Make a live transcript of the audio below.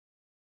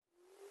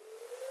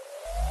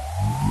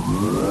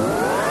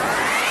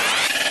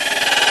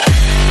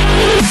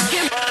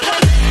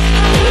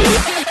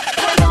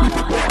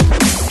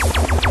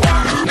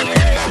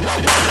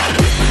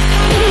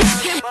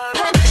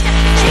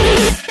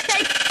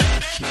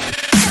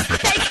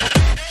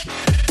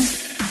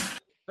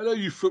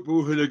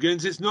football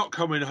hooligans. It's not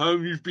coming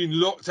home. You've been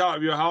locked out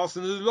of your house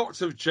and lots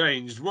have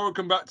changed.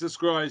 Welcome back to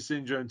Scry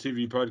Syndrome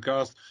TV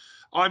podcast.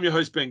 I'm your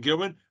host, Ben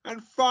Gilman.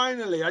 And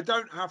finally, I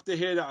don't have to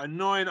hear that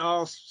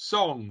annoying-ass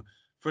song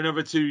for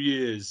another 2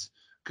 years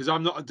because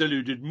I'm not a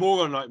deluded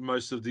moron like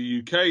most of the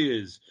UK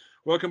is.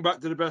 Welcome back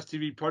to the best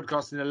TV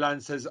podcast in the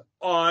land, says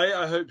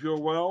I hope you're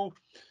well.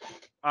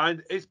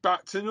 And it's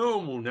back to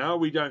normal now.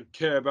 We don't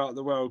care about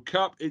the World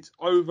Cup. It's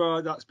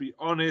over. Let's be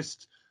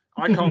honest.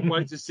 I can't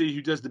wait to see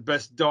who does the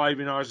best dive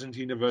in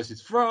Argentina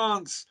versus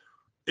France.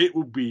 It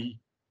will be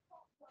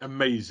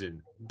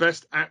amazing.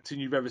 Best acting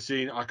you've ever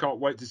seen. I can't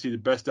wait to see the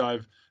best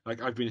dive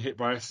like I've been hit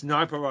by a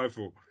sniper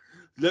rifle.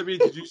 Let me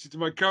introduce you to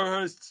my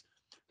co-hosts.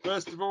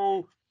 First of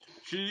all,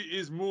 she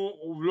is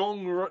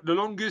the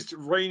longest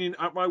reigning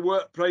at my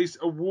workplace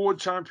award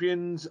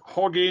champions,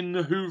 hogging,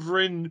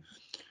 hoovering.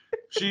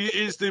 She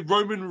is the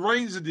Roman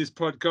Reigns of this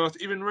podcast.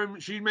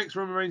 She makes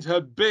Roman Reigns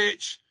her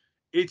bitch.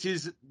 It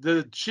is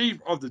the chief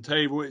of the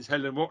table. It's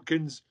Helen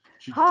Watkins.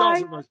 She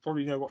doesn't most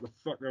probably know what the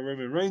fuck a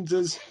Roman Reigns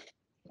is.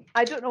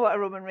 I don't know what a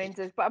Roman Reigns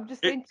is, but I'm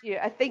just saying to you,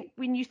 I think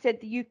when you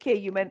said the UK,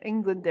 you meant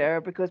England there,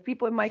 because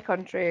people in my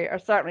country are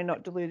certainly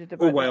not deluded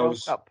about or the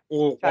Wales, World Cup.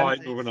 or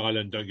Northern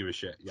Ireland, don't give a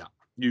shit. Yeah.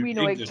 We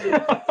know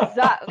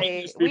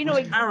exactly. We know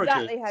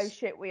exactly how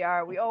shit we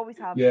are. We always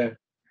have. Yeah.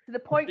 To the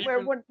point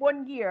where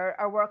one year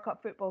our World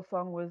Cup football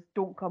song was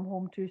 "Don't Come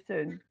Home Too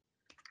Soon."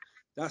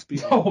 Let's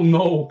be honest. Oh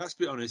no. Let's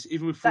be honest.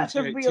 Even with 48 That's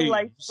a real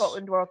life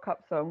Scotland World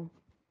Cup song.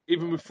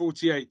 Even with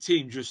 48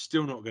 teams, you're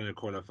still not going to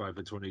qualify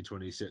for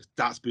 2026.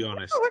 Let's be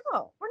honest.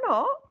 No, we're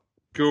not.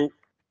 Cool.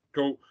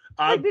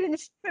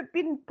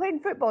 Been playing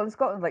football in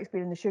Scotland like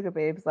being in the Sugar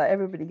Babes. Like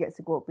everybody gets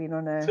to go up being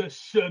on a.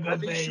 Sugar At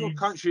least your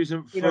country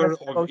isn't full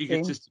of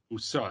egotistical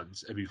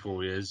sons every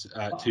 4 years,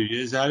 2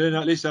 years. Alan,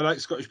 at least I like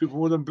Scottish people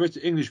more than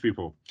English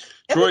people.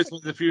 Troy's one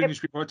of the few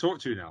English people I talk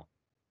to now.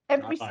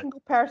 Every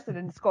single person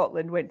in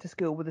Scotland went to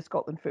school with a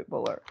Scotland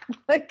footballer.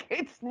 Like,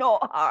 it's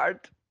not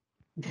hard.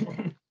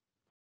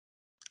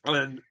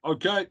 And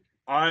okay,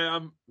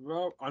 I'm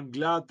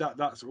glad that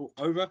that's all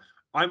over.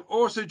 I'm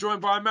also joined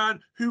by a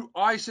man who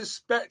I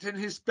suspect in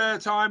his spare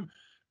time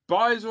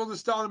buys all the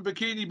Stardom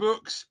bikini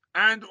books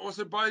and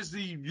also buys the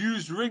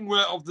used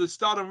ringwear of the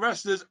Stardom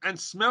wrestlers and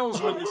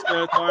smells them in his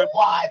spare time.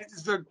 What?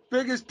 It's the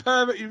biggest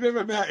pervert you've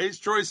ever met. It's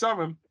Troy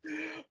Summon.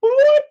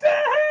 What the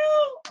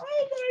hell?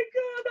 Oh my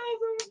god,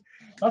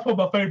 that's one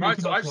of my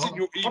favourites. I've seen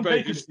your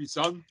eBay history,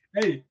 son.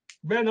 Hey,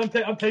 man, I'm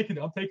taking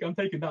it. I'm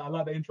taking that. I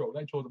like the intro.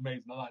 That intro was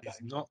amazing. I like that.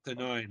 He's not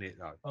denying it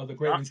though. That was a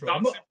great intro.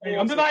 I'm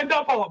denying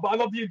that part, but I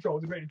love the intro. It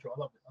was a great intro. I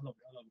love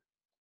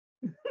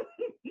it.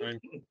 And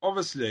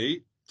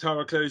obviously,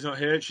 Tara Clary's not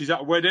here. She's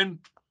at a wedding.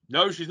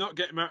 No, she's not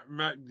getting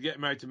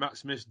married to Matt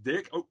Smith's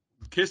dick. Oh,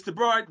 kiss the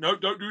bride. No,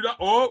 don't do that.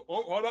 Oh,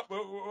 hold up.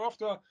 We're off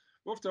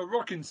to a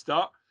rocking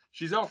start.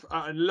 She's off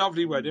at a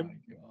lovely wedding.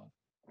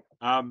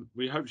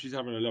 We hope she's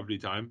having a lovely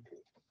time.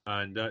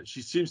 And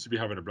she seems to be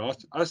having a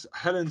blast. As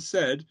Helen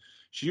said,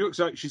 she looks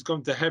like she's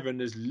gone to heaven.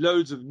 There's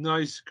loads of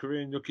nice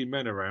Korean-looking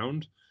men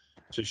around.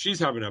 So she's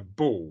having a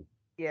ball.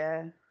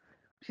 Yeah.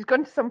 She's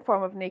gone to some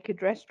form of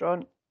naked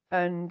restaurant,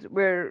 and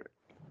we're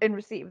in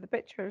receipt of the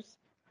pictures.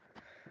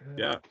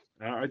 Yeah.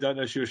 I don't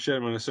know if she'll share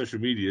them on her social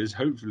medias.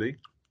 Hopefully.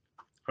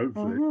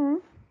 Mm-hmm.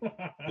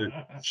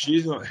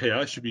 She's not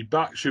here. She'll be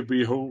back. She'll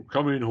be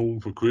coming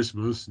home for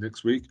Christmas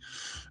next week.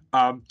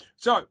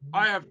 So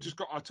I have just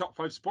got our top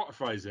 5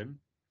 Spotify's in.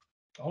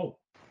 Oh,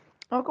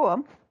 go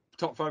on.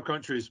 Top 5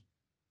 countries.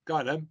 Go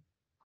on, then.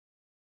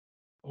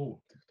 Oh,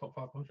 top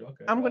 5 countries.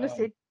 Okay. I'm going to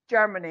say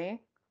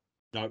Germany.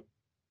 No.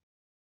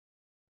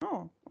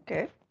 Oh,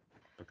 okay.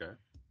 Okay.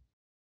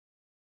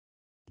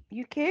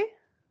 UK?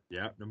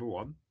 Yeah, number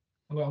 1.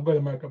 I'm going to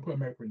America. I'll put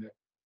America in there.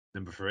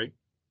 Number 3.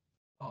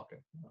 Oh, okay.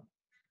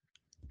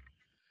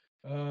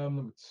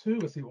 Number 2.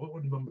 Let's see. What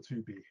would number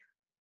 2 be?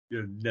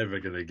 You're never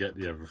going to get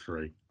the other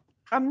 3.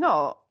 I'm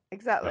not.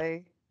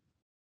 Exactly.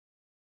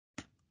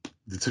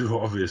 The 2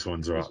 obvious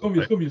ones are it's gonna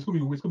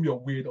be a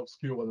weird,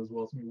 obscure one as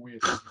well. It's gonna be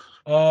weird.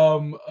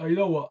 You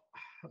know what?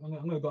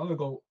 I'm gonna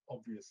go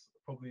obvious.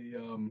 Probably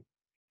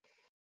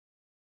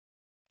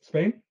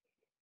Spain.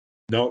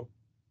 No.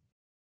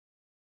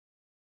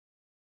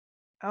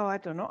 Oh, I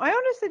don't know. I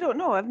honestly don't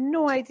know. I have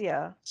no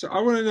idea. So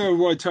I want to know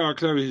why Tara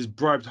Clary has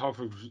bribed half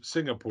of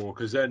Singapore,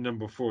 because they're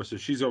number 4. So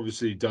she's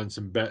obviously done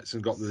some bets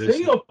and got the list.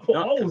 Singapore.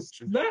 Oh,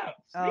 snap.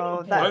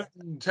 Oh, that's...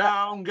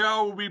 Hometown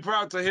girl will be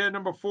proud to hear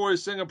number 4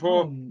 is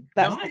Singapore.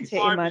 That's nice. the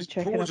titty man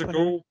checking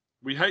Portugal.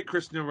 We hate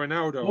Cristiano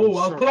Ronaldo. Oh,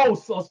 I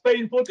was close.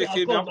 Spain,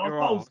 Portugal.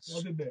 I was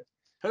close.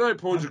 Hello,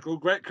 Portugal.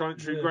 Great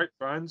country, great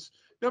fans.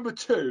 Number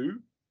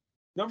 2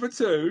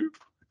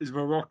 is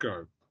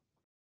Morocco.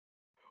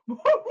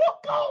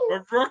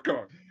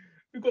 Morocco.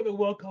 We've got the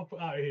World Cup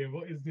out here.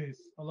 What is this?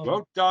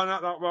 Well done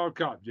at that World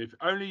Cup. If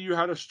only you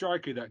had a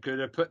striker that could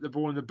have put the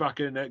ball in the back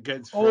of the net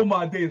against France. Oh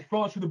my days.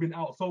 France should have been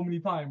out so many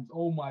times.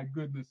 Oh my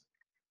goodness.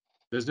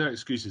 There's no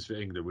excuses for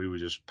England. We were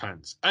just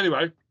pants.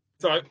 Anyway,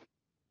 so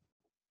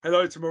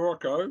hello to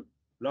Morocco.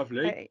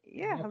 Lovely.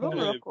 Yeah, Okay. hello,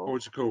 Really Morocco.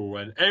 Portugal,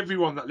 and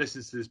everyone that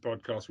listens to this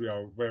podcast, we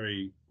are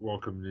very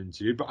welcoming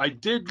into you. But I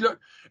did look;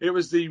 it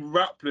was the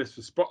rap list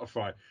for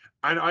Spotify,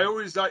 and I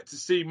always like to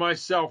see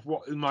myself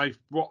what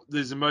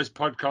is the most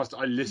podcast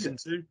I listen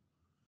to.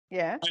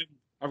 Yeah.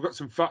 I've got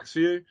some facts for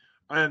you.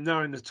 I am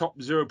now in the top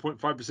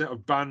 0.5% of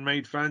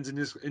bandmade fans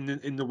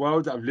in the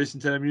world that have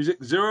listened to their music.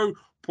 0.5.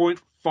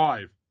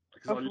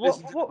 Because I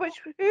listen to Which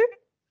who?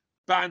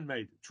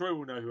 bandmade. Troy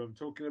will know who I'm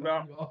talking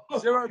about.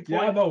 Yeah,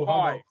 I know.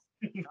 0.5.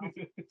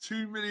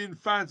 2 million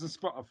fans on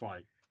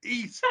Spotify.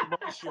 Eat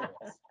my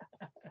shorts.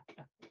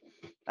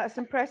 That's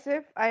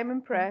impressive. I am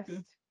impressed.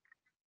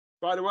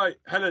 By the way,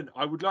 Helen,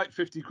 I would like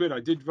 50 quid. I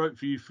did vote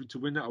for you to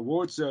win that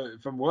award. So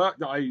from work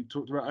that I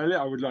talked about earlier,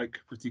 I would like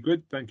 50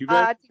 quid. Thank you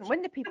very much. I didn't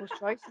win the People's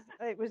Choice.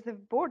 It was the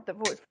board that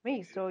voted for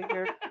me, so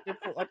your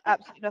vote had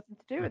absolutely nothing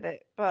to do with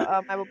it. But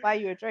I will buy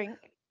you a drink.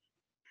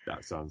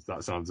 That sounds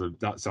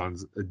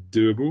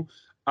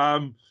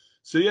doable.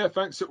 So yeah,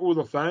 thanks to all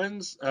the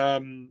fans.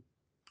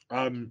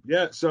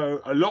 Yeah,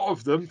 so a lot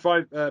of them,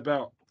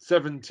 about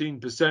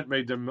 17%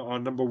 made them our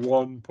number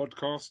one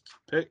podcast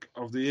pick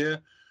of the year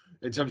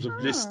in terms of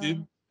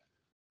listening,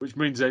 which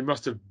means they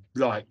must have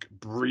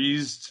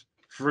breezed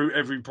through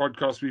every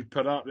podcast we've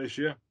put out this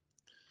year.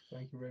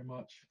 Thank you very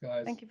much,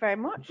 guys. Thank you very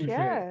much.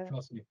 Yeah.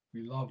 Trust me.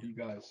 We love you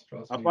guys.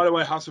 Trust me. By the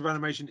way, House of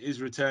Animation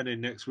is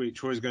returning next week.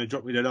 Troy's going to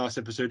drop me the last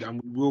episode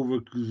and we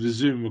will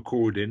resume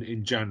recording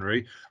in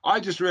January. I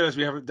just realised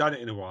we haven't done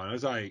it in a while. I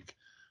was like,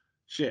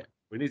 shit,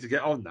 we need to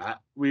get on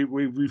that.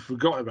 We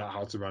forgot about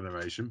House of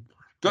Animation.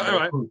 But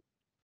anyway,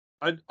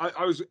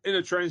 I was in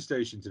a train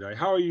station today.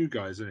 How are you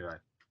guys anyway?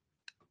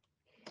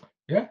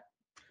 Yeah,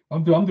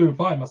 I'm doing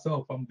fine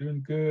myself. I'm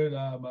doing good.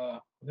 I'm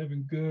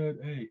living good.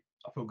 Hey,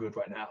 I feel good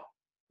right now.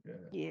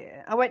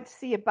 Yeah, I went to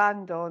see a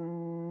band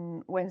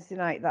on Wednesday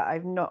night that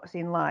I've not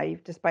seen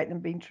live, despite them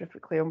being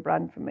terrifically on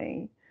brand for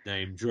me.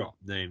 Name drop.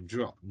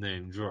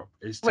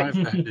 It's time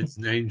for Helen's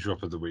name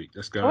drop of the week.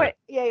 Let's go. I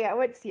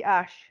went to see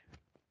Ash.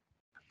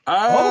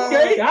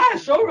 Okay,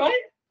 Ash, all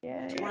right.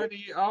 Yeah.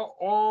 20.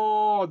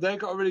 Oh, they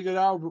got a really good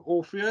album,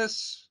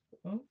 Orpheus.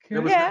 Okay.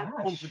 There was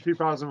one from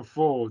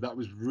 2004 that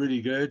was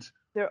really good.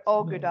 They're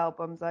all good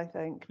albums, I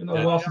think. You know,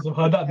 last I've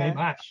heard that name,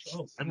 Ash.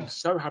 I'm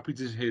so happy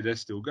to hear they're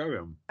still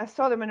going. I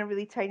saw them in a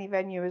really tiny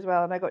venue as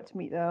well, and I got to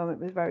meet them. It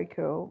was very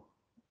cool.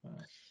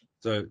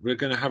 So we're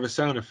going to have a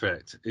sound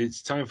effect.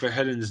 It's time for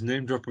Helen's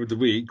name drop of the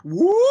week.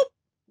 Whoop!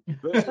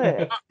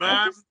 I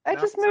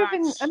just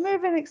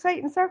move in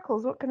exciting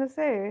circles. What can I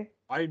say?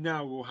 I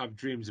now will have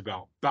dreams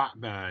about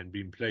Batman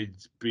being played.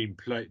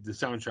 The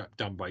soundtrack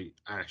done by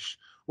Ash.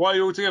 Why are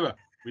you all together?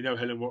 We know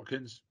Helen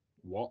Watkins.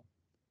 What?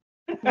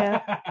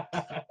 Yeah,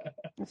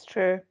 it's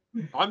true.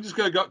 I'm just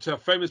going to go up to a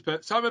famous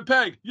person. Simon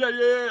Pegg. Yeah.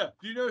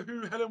 Do you know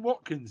who Helen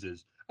Watkins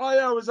is? Oh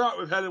yeah, I was out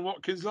with Helen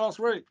Watkins last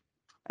week.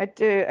 I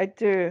do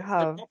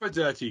have. A proper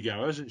dirty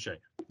girl, isn't she?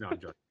 No, I'm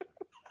joking.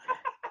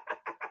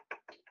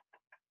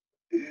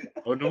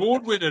 An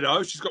award winner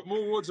though. She's got more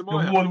awards than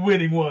mine. The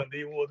award-winning one.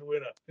 The award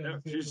winner. Yeah,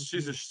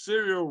 she's a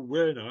serial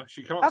winner.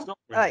 She can't stop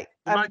winning.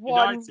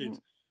 United.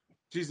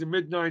 She's the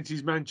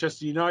mid-90s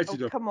Manchester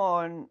United. Oh, come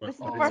on. This is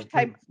the first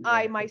time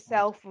I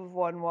myself have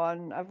won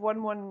one. I've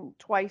won one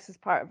twice as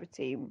part of a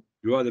team.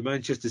 You are the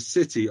Manchester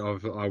City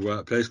of our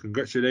workplace.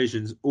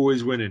 Congratulations.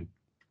 Always winning.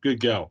 Good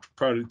girl.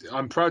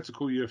 I'm proud to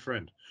call you a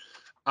friend.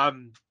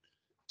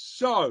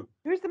 So.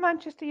 Who's the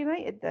Manchester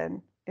United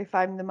then, if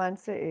I'm the Man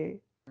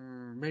City?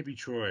 Maybe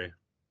Troy.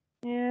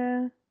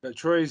 Yeah. But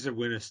Troy's a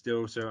winner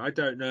still, so I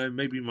don't know.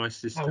 Maybe my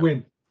sister. I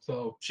win.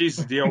 So she's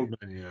the old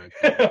Man United.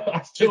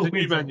 She's the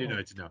new Man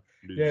United now.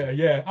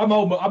 Yeah. I'm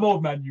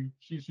old Man U.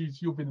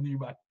 She'll be the new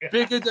man.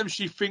 Bigger than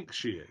she thinks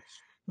she is.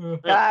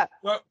 That.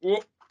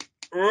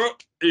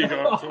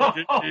 Ego.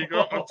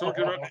 I'm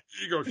talking about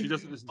ego. She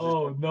doesn't listen to this.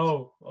 Oh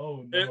no.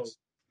 It's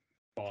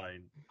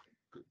fine.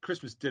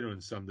 Christmas dinner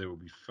on Sunday will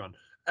be fun.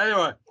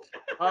 Anyway,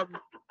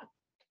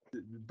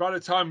 by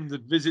the time the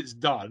visit's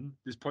done,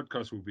 this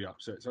podcast will be up,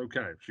 so it's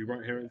okay. She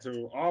won't hear it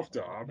until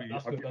after. I'll be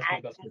out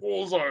the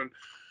war zone.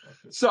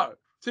 So,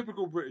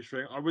 typical British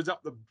thing. I was at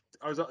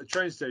the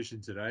train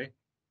station today.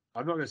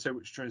 I'm not going to say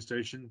which train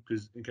station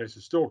because in case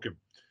of stalking.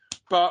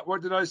 But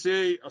what did I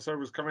see? As I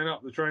was coming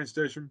up the train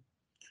station,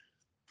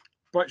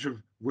 bunch of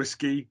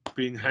whiskey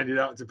being handed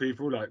out to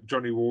people, like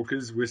Johnny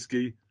Walker's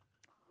whiskey.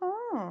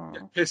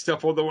 Get pissed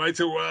up on the way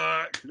to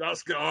work.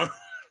 Let's go.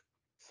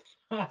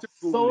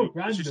 So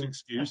random.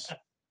 Excuse.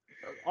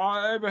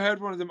 I overheard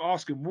one of them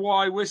asking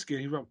why whiskey.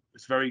 And he went,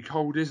 "It's very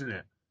cold, isn't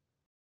it?"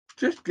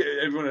 Just get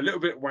everyone a little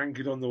bit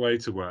wankered on the way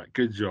to work.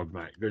 Good job,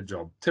 mate. Good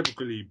job.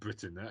 Typically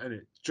Britain, that isn't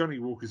it? Johnny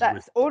Walker's.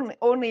 That's whiskey.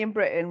 Only in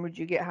Britain would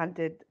you get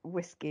handed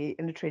whiskey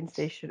in a train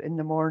station in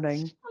the morning.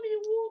 Johnny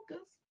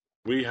Walker's.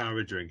 We have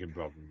a drinking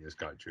problem in this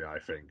country, I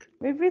think.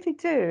 We really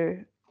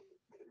do.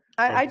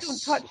 I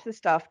don't touch the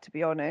stuff, to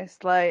be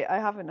honest. Like, I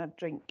haven't had a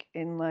drink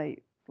in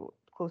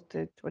close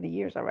to 20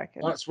 years, I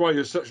reckon. That's why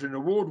you're such an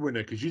award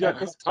winner, because you don't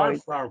have time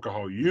for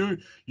alcohol. You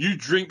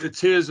drink the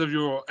tears of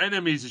your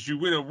enemies as you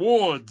win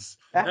awards.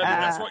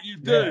 That's what you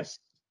do. Yes.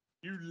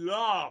 You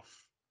laugh.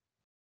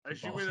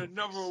 If you win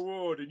another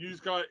award and you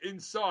go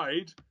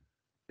inside,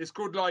 it's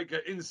called like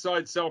an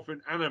inside self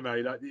in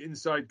anime, like the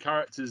inside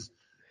characters,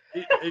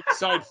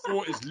 inside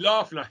thought is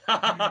laughing like,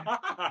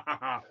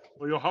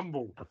 well, you're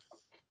humble.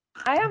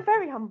 I am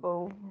very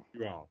humble.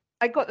 You are.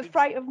 I got the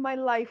fright of my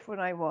life when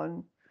I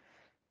won.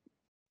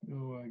 Oh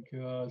my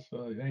gosh!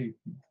 Hey,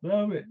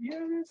 love it.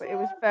 Yeah, but it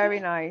was very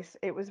nice.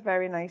 It was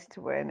very nice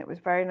to win. It was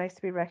very nice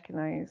to be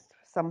recognised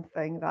for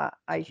something that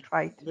I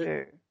tried to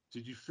do.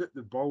 Did you flip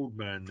the bold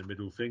man the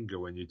middle finger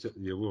when you took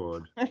the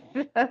award?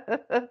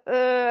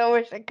 I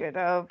wish I could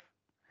have.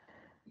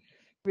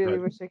 Really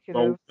wish I could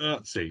have.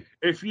 Nazi.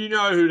 If you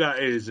know who that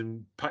is,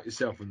 and pat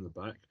yourself on the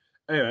back.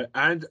 Anyway,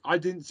 and I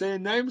didn't say a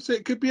name, so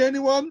it could be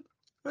anyone.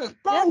 That's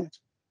bold.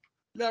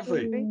 Yeah.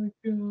 Lovely.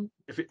 Oh,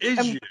 if it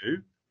is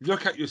you,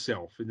 look at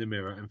yourself in the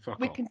mirror and fuck off.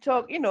 We can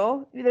talk,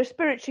 there's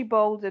spiritually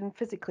bold and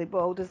physically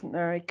bold, isn't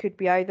there? It could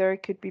be either,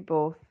 it could be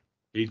both.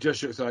 He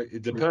just looks like,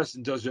 the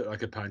person does look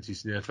like a panty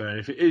sniffer, and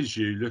if it is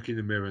you, look in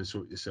the mirror and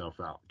sort yourself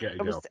out. Get a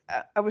girl.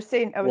 I was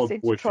saying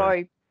to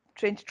Troy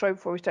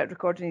before we started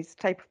recording, he's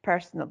the type of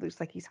person that looks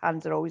like his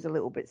hands are always a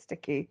little bit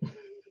sticky.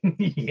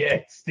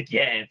 Yeah, sticky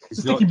hands.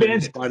 It's not a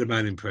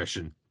Spider-Man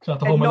impression.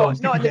 Not in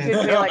the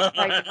good way like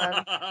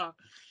Spider-Man.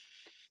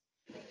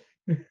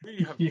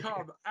 We have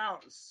come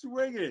out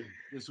swinging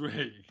this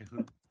week.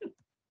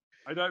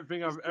 I don't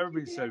think I've ever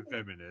been so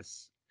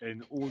feminist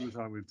in all the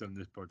time we've done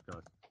this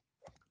podcast.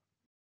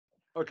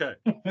 Okay.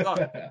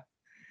 So,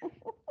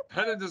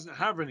 Helen doesn't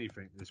have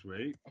anything this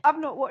week. I've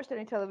not watched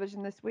any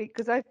television this week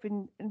because I've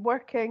been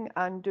working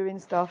and doing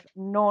stuff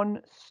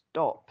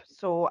non-stop.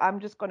 So I'm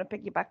just going to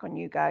piggyback on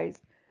you guys.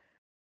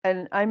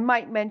 And I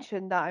might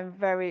mention that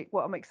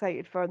I'm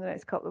excited for in the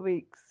next couple of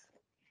weeks.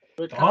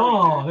 Next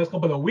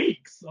couple of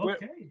weeks.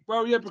 Okay.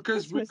 Well, yeah,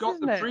 because Christmas, we've got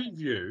the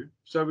preview,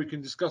 so we can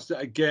discuss it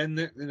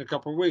again in a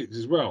couple of weeks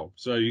as well.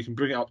 So you can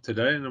bring it up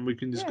today, and then we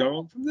can just go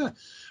on from there.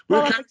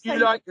 Well, can you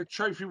like a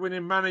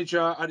trophy-winning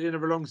manager at the end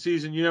of a long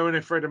season? You know, when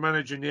they throw the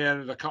manager in the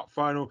end of the cup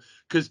final,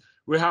 because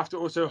we have to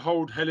also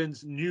hold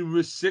Helen's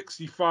numerous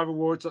 65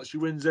 awards that she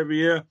wins every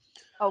year.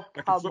 Oh,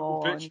 come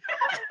on.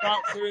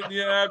 Starts her in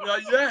the air, be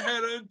like, yeah,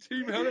 Helen,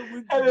 Team Helen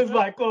wins. Helen's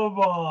like, come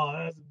on,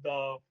 that's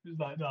enough. She's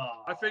like,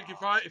 nah. I think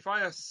if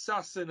I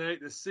assassinate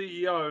the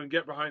CEO and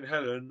get behind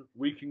Helen,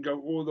 we can go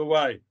all the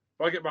way.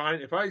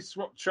 If I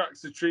swap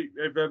tracks to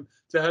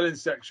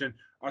Helen's section,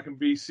 I can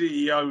be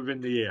CEO within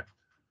the year.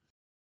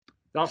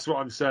 That's what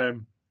I'm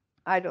saying.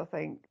 I don't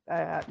think.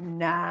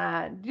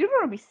 Nah, you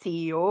don't want to be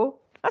CEO.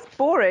 That's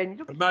boring.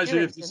 Imagine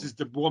if this is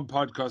the one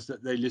podcast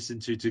that they listen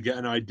to get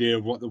an idea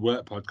of what the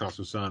work podcast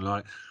will sound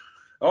like.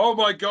 Oh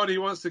my God, he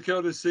wants to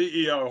kill the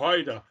CEO,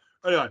 Haida.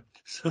 Anyway,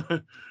 so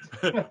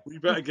we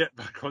better get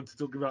back on to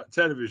talking about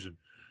television.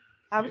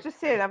 I was just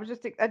saying,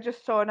 I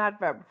just saw an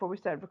advert before we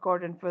started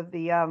recording for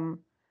the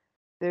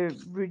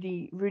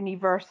Rooney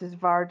versus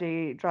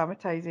Vardy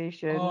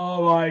dramatization.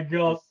 Oh my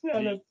God.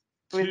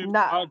 Two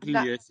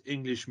ugliest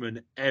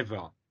Englishmen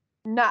ever.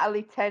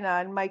 Natalie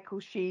Tena and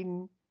Michael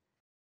Sheen.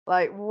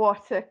 Like,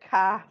 what a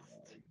cast.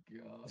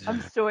 Oh,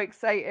 I'm so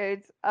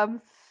excited.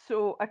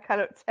 I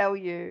cannot tell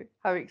you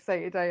how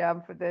excited I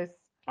am for this.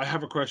 I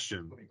have a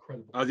question.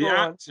 Are the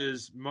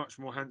actors much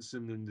more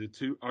handsome than the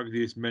two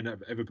ugliest men that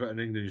have ever put an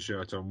England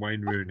shirt on,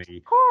 Wayne Rooney?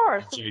 Of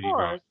course, and of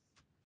course.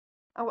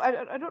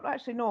 I don't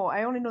actually know.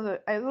 I only know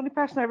that the only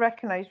person I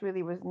recognised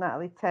really was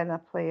Natalie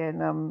Tena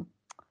playing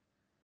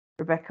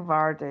Rebecca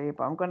Vardy,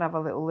 but I'm going to have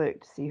a little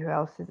look to see who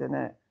else is in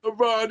it. A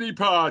Vardy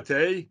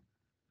party.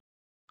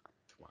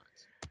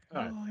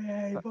 Oh,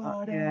 yeah,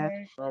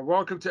 Vardy. Yeah.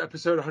 Welcome to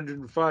episode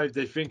 105.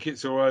 They think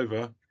it's all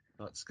over.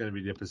 That's going to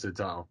be the episode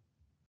title.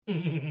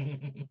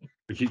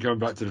 We keep coming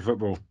back to the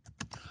football.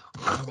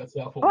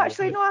 Oh,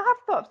 actually, no, I have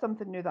thought of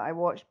something new that I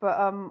watched, but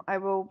I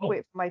will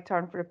wait for my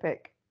turn for a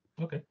pick.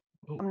 Okay.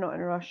 Oh. I'm not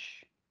in a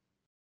rush.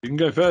 You can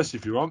go first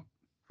if you want.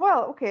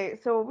 Well, okay,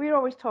 so we're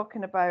always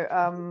talking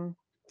about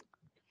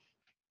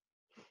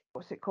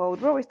what's it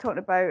called? We're always talking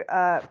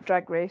about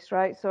Drag Race,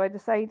 right? So I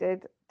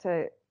decided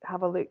to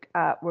have a look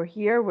at We're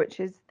Here, which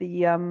is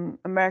the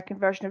American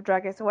version of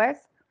Drag SOS.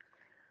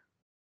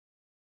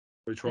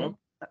 Which one?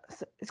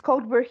 It's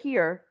called We're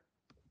Here.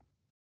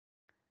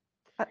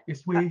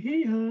 It's We're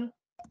Here.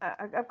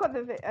 I've got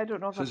the. I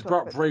don't know if it's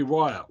about Bray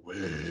Wyatt. We're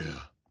here.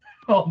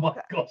 Oh my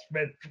gosh,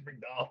 man!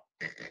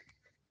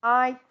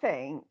 I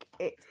think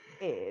it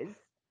is.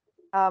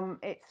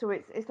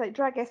 It's like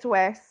Drag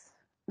SOS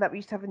that we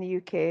used to have in the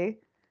UK,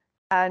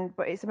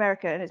 but it's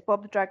American, and it's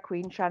Bob the Drag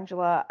Queen,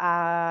 Shangela,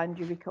 and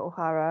Eureka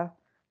O'Hara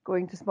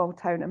going to small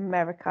town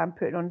America and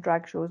putting on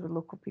drag shows with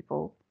local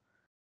people.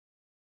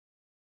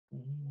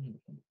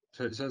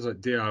 So it sounds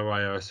like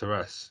DIY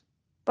SOS.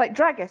 Like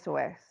Drag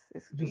SOS.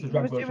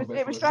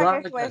 It was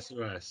Drag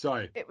SOS.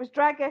 Sorry. It was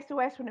Drag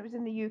SOS when it was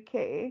in the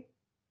UK.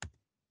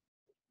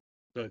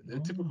 So the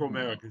typical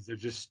Americans, they've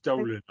just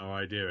stolen our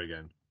idea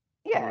again.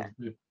 Yeah.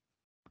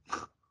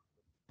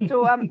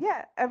 So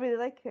yeah, I really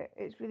like it.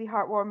 It's really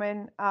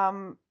heartwarming.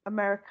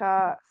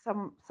 America,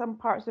 some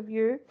parts of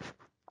you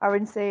are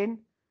insane.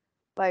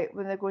 like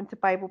when they're going to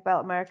Bible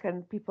Belt America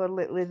and people are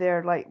literally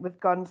there like with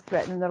guns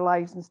threatening their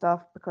lives and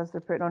stuff because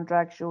they're putting on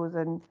drag shows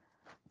and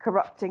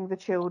corrupting the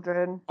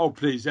children. Oh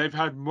please, they've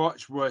had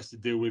much worse to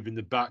deal with in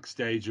the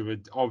backstage of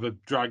a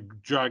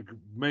drag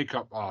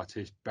makeup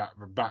artist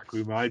back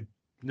room. I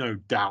no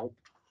doubt.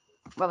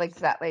 Well,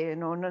 exactly. You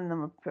know, none of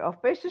them are put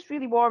off, but it's just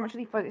really warm. It's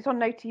really fun. It's on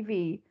Now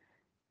TV.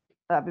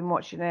 I've been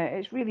watching it.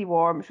 It's really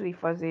warm. It's really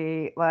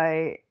fuzzy.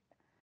 Like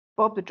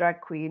Bob the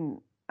drag queen.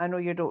 I know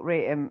you don't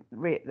rate him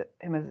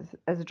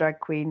as a drag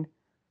queen,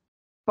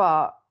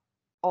 but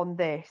on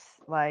this,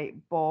 like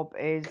Bob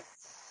is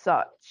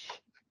such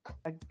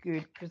a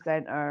good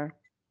presenter.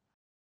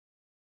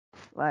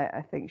 Like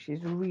I think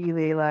she's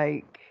really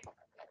like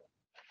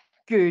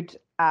good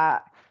at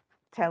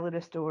telling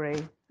a story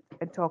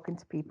and talking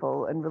to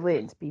people and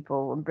relating to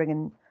people and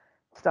bringing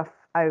stuff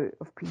out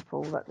of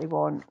people that they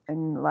want.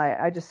 And like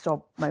I just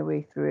sob my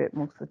way through it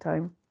most of the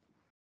time.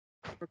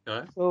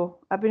 Okay. So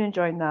I've been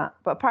enjoying that.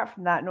 But apart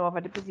from that, no, I've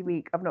had a busy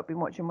week. I've not been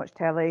watching much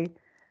telly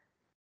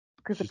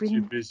because She's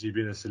too busy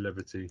being a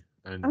celebrity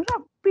and I'm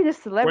not being a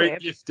celebrity.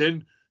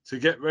 weightlifting to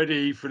get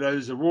ready for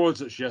those awards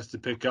that she has to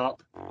pick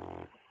up.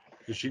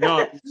 Because she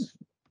knows.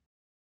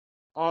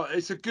 Oh,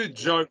 it's a good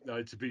joke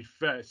though. To be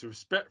fair, it's a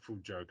respectful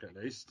joke at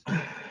least.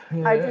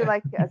 Yeah. I do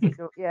like it as a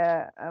joke.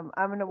 Yeah,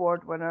 I'm an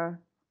award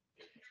winner.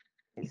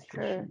 It's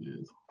true.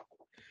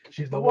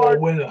 She's the Award-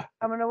 award winner.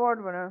 I'm an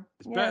award winner.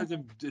 It's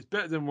Yeah.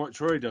 better than what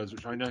Troy does,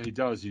 which I know he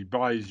does. He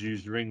buys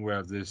used ringwear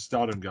of the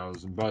Stardom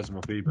girls and buys them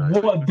off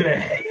eBay. What the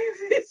heck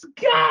is this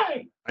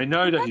guy? I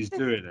know that he's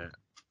doing it.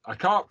 I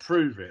can't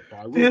prove it, but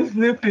I will. This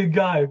flipping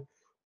guy.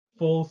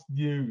 False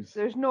news.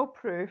 There's no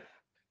proof,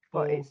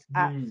 but False it's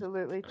news.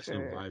 absolutely That's not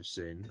true. what I've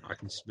seen. I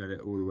can smell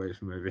it all the way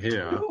from over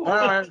here.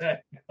 What the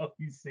hell,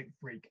 you sick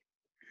freak.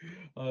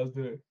 Let's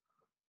do it.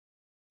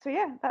 So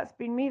yeah, that's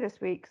been me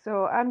this week.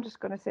 So I'm just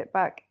going to sit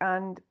back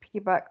and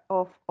piggyback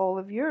off all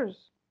of yours.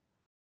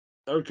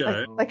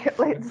 Okay. Like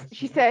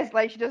she says,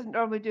 like she doesn't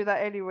normally do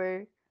that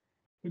anyway.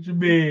 What you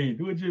mean?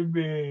 What you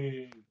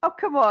mean? Oh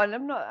come on,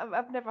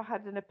 I've never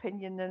had an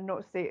opinion and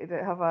not stated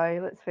it, have I?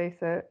 Let's face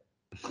it.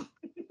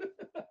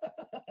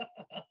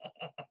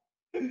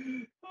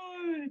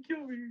 Oh, you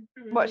kill me.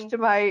 Much to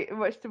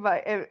my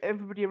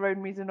everybody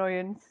around me's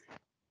annoyance.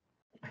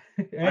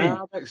 Hey,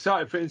 I'm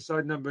excited for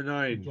Inside Number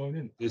 9 join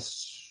in.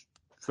 this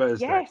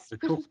Thursday. Yes, To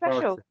Christmas talk about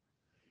special. it.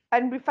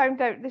 And we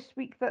found out this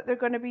week that they're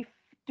going to be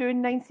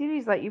doing 9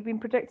 series like you've been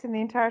predicting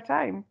the entire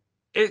time.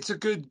 It's a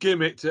good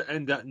gimmick to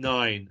end at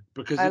 9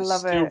 because I it's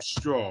love still it.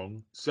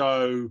 strong.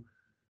 So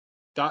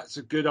that's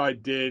a good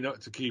idea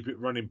not to keep it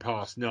running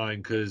past 9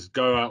 because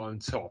go out on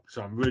top.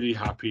 So I'm really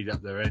happy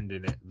that they're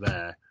ending it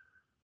there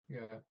Yeah.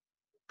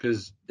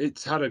 because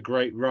it's had a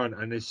great run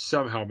and they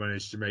somehow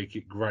managed to make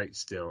it great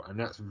still. And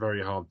that's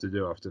very hard to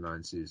do after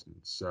 9 seasons.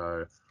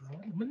 So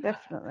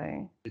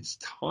Definitely. it's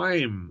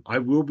time. I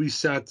will be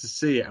sad to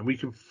see it. And we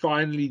can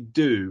finally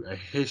do a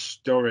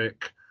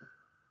historic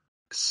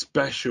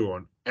special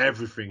on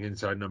everything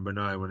Inside Number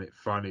 9 when it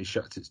finally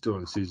shuts its door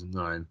in season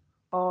 9.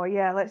 Oh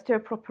yeah, let's do a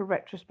proper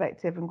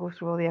retrospective and go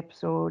through all the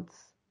episodes.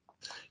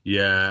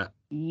 Yeah.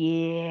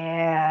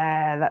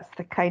 Yeah, that's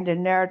the kind of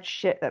nerd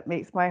shit that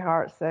makes my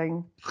heart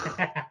sing.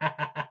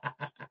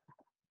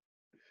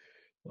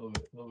 Love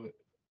it, love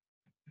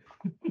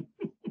it.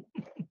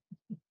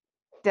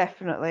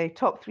 Definitely.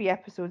 Top 3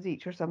 episodes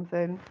each or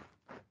something.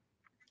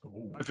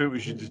 Ooh. I think we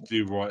should just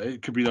do what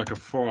it could be like a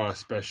 4-hour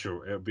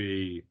special. It'll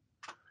be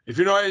if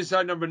you're not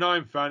Inside Number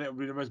 9 fan, it'll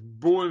be the most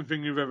boring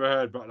thing you've ever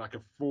heard, but like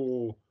a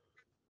full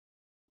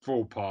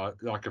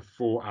part, like a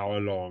 4-hour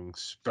long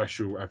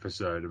special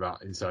episode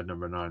about Inside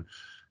Number 9.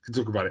 Can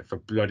talk about it for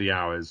bloody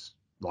hours.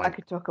 I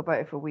could talk about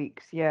it for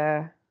weeks,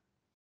 yeah.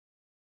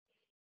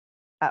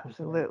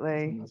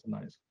 Absolutely. That's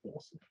nice.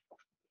 Awesome.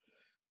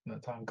 When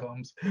that time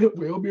comes,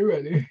 we'll be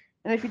ready.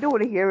 And if you don't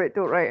want to hear it,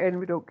 don't write in,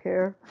 we don't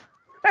care.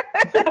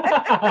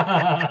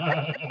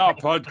 Our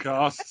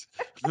podcast.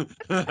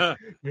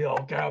 We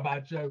don't care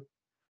about you.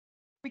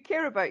 We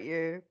care about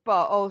you,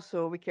 but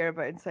also we care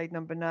about Inside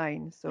Number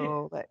 9,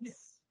 so Yeah,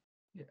 let's...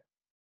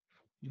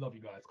 We love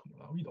you guys. Come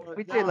on,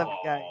 We do love you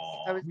guys.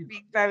 I was We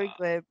being love very you.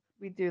 glib.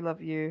 We do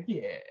love you.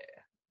 Yeah.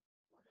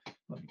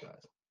 Love you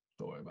guys.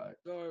 Don't worry about it.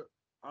 So,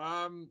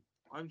 I'm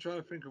trying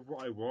to think of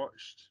what I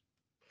watched.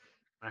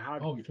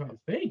 Oh, you're trying to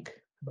think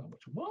about what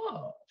you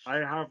watch. I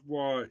have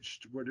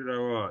watched. What did I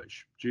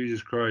watch?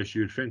 Jesus Christ!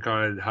 You'd think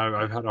I've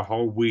had a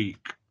whole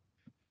week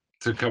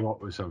to come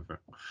up with something.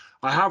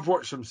 I have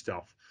watched some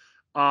stuff.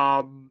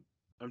 I'm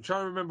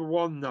trying to remember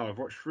one now. I've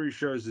watched 3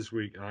 shows this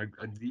week, and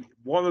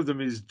one of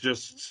them is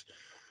just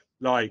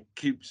like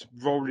keeps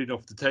rolling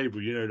off the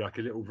table. You know, like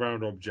a little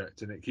round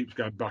object, and it keeps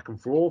going back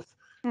and forth,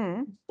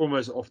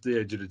 almost off the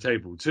edge of the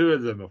table. 2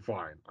 of them are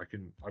fine.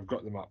 I've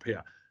got them up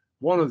here.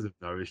 One of them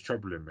though is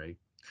troubling me.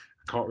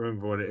 I can't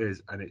remember what it is,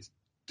 and it's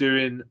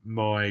doing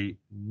my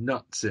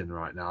nuts in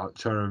right now. I'm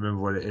trying to remember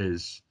what it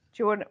is.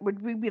 Do you want?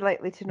 Would we be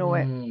likely to know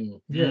it?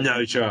 Yeah.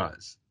 No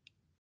chance.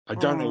 I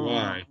don't know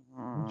why.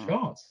 No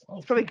chance. Oh,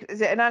 It's probably. Is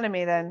it an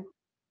anime then?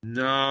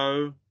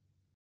 No.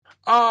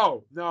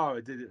 Oh, no,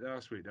 I did it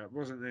last week. That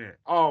wasn't it.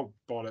 Oh,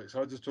 bollocks.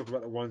 I'll just talk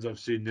about the ones I've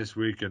seen this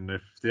week, and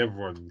if the other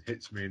one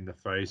hits me in the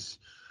face,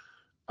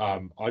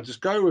 I'll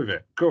just go with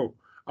it. Cool.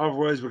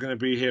 Otherwise, we're going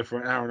to be here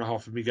for an hour and a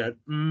half of me going,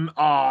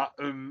 Like,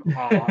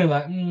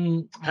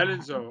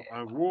 Helen's an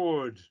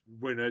award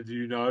winner, do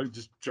you know?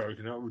 Just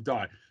joking, I will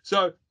die.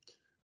 So,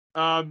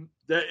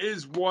 there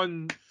is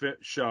one fit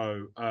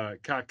show,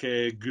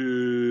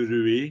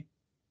 Kakegurui.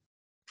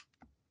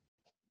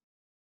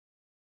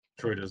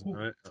 Troy doesn't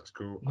know it. That's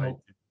cool.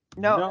 No.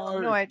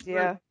 No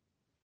idea.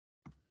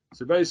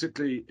 So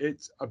basically,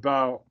 it's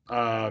about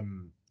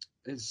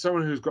it's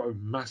someone who's got a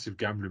massive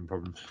gambling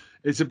problem.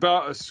 It's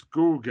about a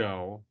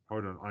schoolgirl.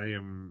 Hold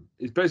on,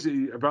 It's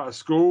basically about a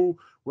school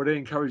where they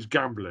encourage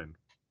gambling.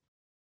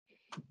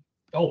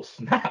 Oh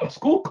snap!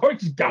 School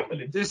encourages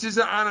gambling. This is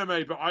an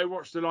anime, but I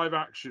watched the live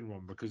action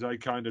one because I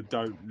kind of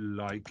don't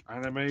like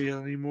anime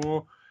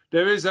anymore.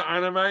 There is an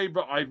anime,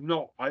 but I've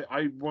not.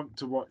 I want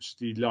to watch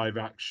the live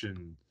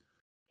action.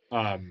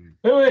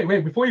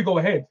 Wait! Before you go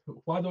ahead,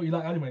 why don't you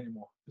like anime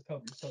anymore? Just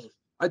tell us.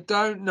 I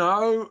don't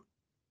know.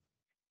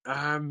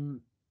 I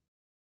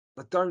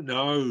don't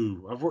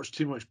know. I've watched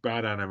too much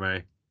bad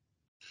anime,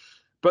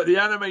 but the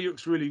anime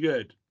looks really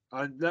good.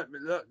 And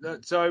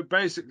so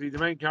basically, the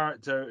main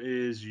character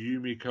is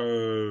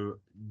Yumiko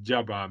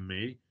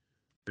Jabami.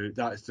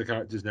 That's the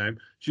character's name.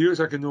 She looks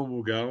like a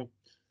normal girl,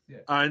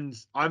 and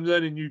I'm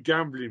learning new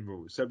gambling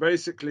rules. So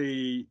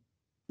basically,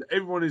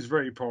 everyone is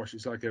very posh.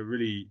 It's like a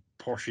really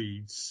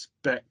poshy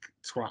spec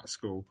twat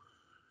school,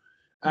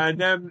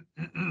 and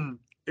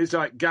it's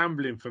like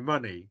gambling for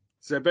money.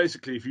 So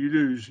basically, if you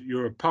lose,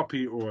 you're a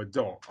puppy or a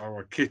dog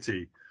or a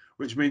kitty,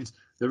 which means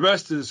the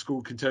rest of the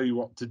school can tell you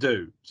what to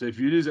do. So if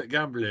you lose at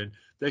gambling,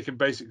 they can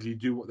basically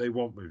do what they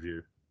want with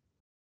you.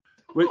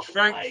 Which,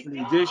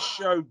 thankfully, this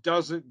show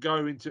doesn't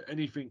go into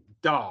anything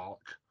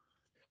dark.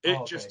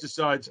 It just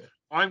decides,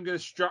 I'm going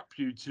to strap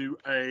you to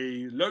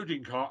a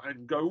loading cart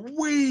and go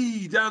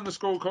wee down the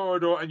school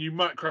corridor, and you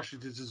might crash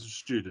into some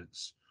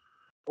students.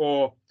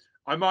 Or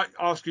I might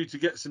ask you to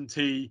get some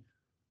tea,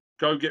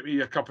 go get me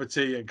a cup of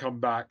tea and come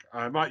back.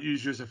 I might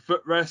use you as a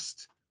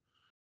footrest.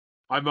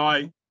 I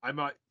might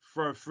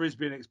throw a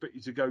frisbee and expect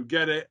you to go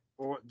get it,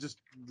 or just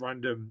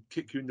random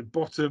kick you in the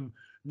bottom.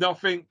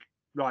 Nothing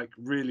like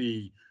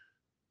really,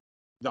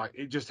 like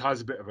it just has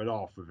a bit of a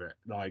laugh with it.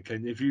 Like,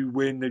 and if you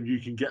win, then you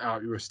can get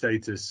out your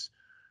status.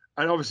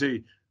 And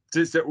obviously,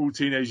 since they're all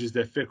teenagers,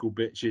 they're fickle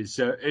bitches.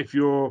 So if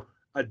you're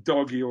a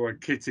doggy or a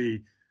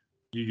kitty,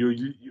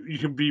 you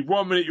can be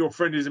 1 minute your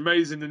friend is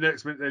amazing, the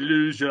next minute they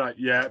lose, you're like,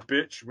 yeah,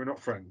 bitch, we're not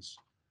friends.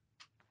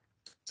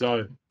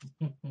 So,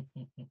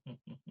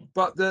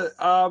 but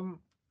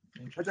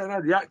I don't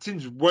know, the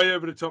acting's way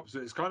over the top. So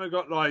it's kind of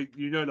got like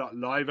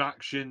live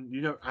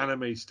action,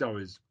 anime style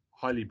is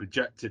highly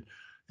projected.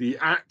 The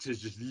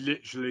actors just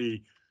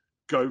literally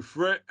go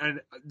for it. And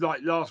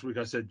like last week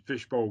I said,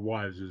 Fishbowl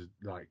Wives was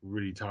like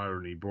really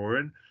tiringly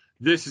boring.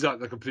 This is like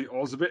the complete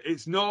opposite of it.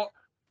 It's not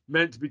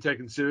meant to be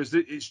taken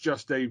seriously. It's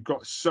just they've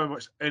got so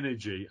much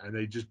energy and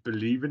they just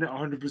believe in it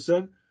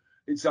 100%.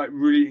 It's like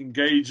really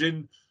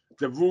engaging.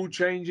 The rule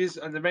changes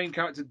and the main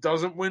character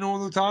doesn't win all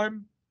the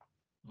time.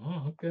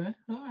 Oh, okay.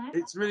 All right.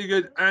 It's really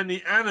good. And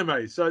the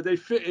anime, so they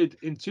fitted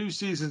in 2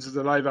 seasons of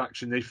the live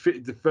action, they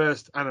fitted the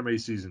first anime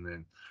season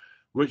in,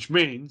 which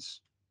means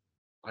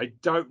I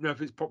don't know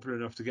if it's popular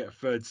enough to get a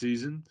 3rd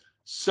season.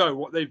 So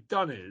what they've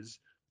done is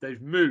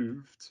they've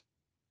moved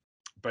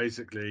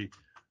basically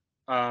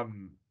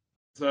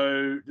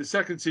so the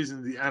 2nd season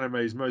of the anime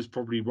is most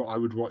probably what I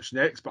would watch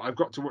next, but I've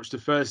got to watch the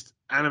first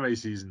anime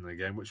season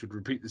again, which would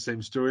repeat the same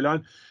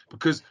storyline,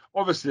 because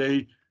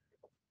obviously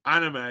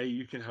anime,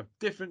 you can have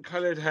different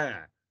colored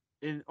hair.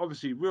 In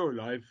obviously real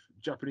life,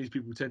 Japanese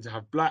people tend to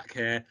have black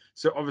hair,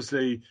 so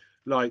obviously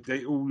like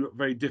they all look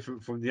very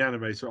different from the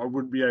anime, so I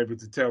wouldn't be able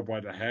to tell by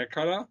the hair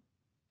color.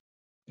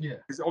 Yeah,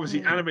 because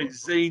obviously anime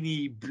is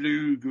zany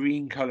blue,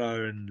 green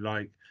color, and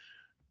like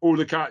all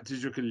the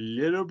characters look a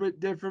little bit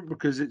different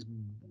because it's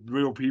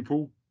real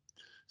people.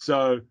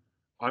 So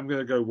I'm going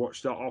to go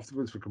watch that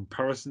afterwards for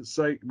comparison's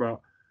sake. But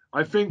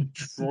I think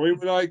Troy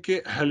would like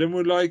it. Helen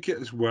would like it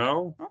as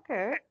well.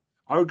 Okay.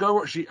 I would go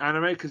watch the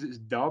anime because it's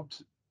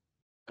dubbed.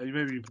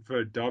 Maybe you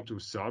prefer dubbed or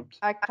subbed.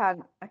 I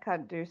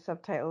can't do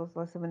subtitles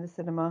unless I'm in the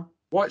cinema.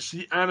 Watch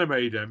the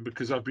anime then,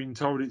 because I've been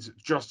told it's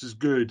just as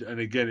good. And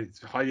again, it's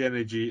high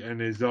energy and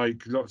there's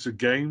like lots of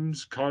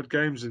games, card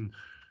games, and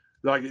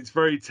like it's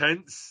very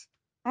tense.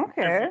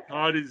 Okay. Every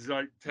card is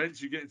like tense.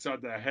 You get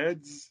inside their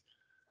heads,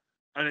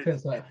 and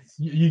it's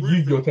you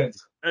use your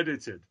tense.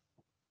 Edited.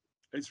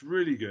 It's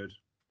really good.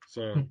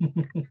 So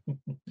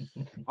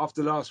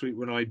after last week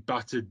when I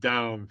battered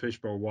down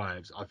Fishbowl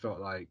Wives, I felt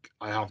like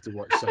I have to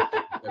watch something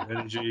of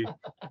energy,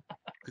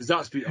 because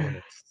let's be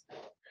honest,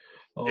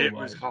 it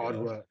was hard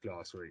work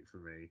last week for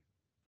me.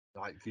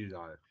 Like it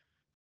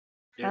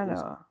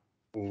was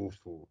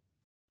awful.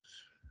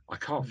 I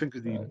can't think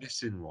of the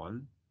missing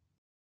one.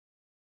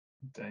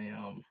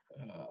 Damn.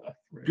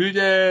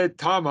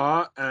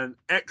 Gudetama, An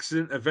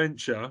Excellent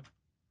Adventure,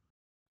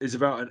 is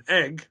about an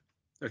egg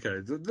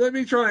Okay, let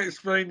me try and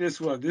explain this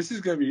one. This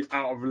is going to be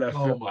out of left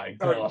Oh field. my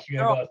No, gosh!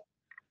 Yeah, not God.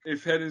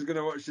 if Helen's going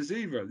to watch this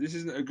either. This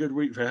isn't a good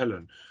week for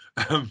Helen.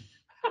 Um,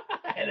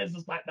 And it's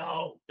just like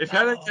no. if no.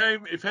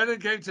 Helen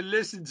came to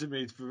listen to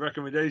me for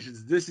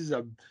recommendations, this is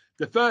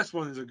the first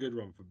one is a good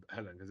one for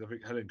Helen because I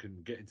think Helen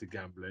can get into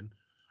gambling,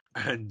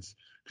 and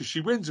because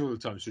she wins all the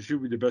time, so she'll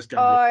be the best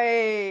gambler.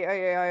 Oi.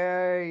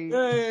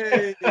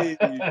 Yay!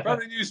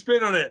 Found a new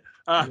spin on it.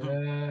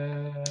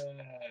 Yeah.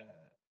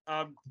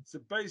 So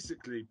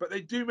basically, but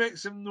they do make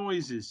some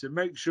noises, so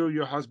make sure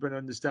your husband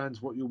understands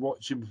what you're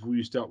watching before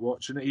you start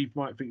watching it. He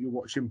might think you're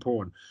watching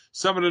porn.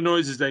 Some of the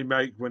noises they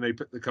make when they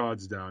put the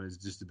cards down is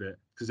just a bit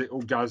because they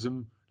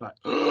orgasm like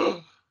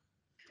because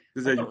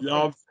they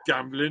love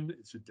gambling.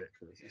 It's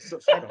ridiculous. It's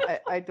such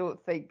I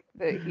don't think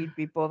that he'd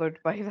be bothered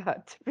by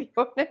that, to be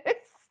honest.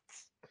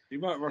 He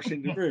might rush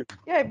in the room.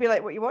 Yeah, he'd be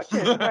like, "What are you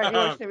watching? Why aren't you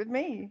watching it with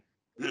me?"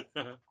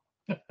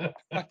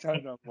 I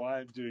don't know why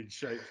I'm doing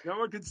shapes. No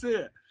one can see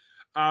it.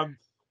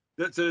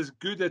 There's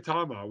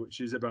Gudetama,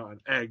 which is about an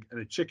egg and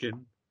a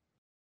chicken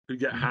who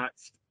get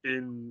hatched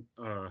in.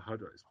 How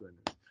do I explain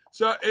it?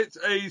 So it's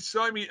a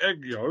slimy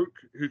egg yolk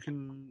who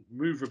can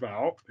move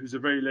about, who's a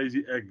very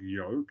lazy egg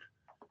yolk,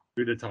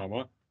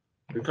 Gudetama,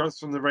 who comes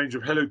from the range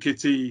of Hello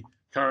Kitty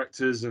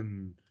characters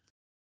and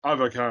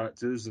other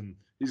characters, and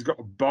he's got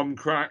a bum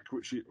crack,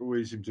 which he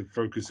always seems to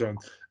focus on.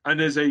 And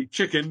there's a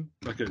chicken,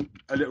 like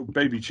a little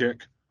baby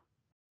chick,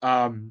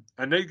 and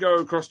they go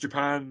across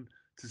Japan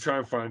to try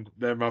and find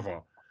their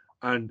mother.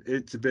 And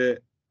it's a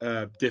bit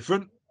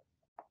different.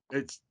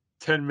 It's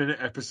 10-minute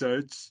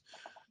episodes.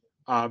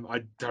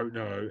 I don't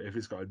know if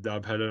it's got a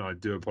dub, Helen. I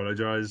do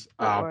apologize.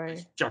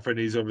 It's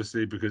Japanese,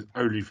 obviously, because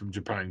only from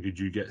Japan could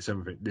you get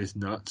something this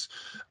nuts.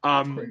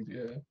 Crazy,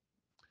 yeah.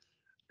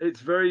 It's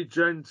very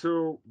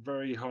gentle,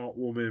 very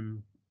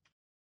heartwarming.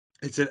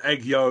 It's an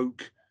egg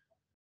yolk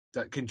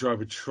that can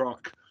drive a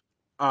truck.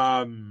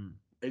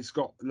 It's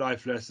got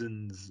life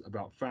lessons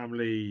about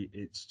family.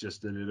 It's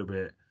just a little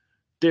bit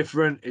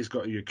different. It's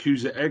got a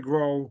Yakuza egg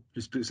roll.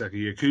 Just looks like a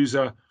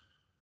Yakuza.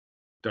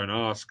 Don't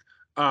ask.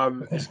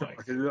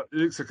 It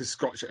looks like a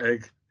Scotch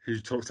egg who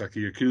talks like a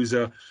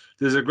Yakuza.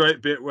 There's a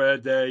great bit where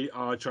they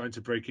are trying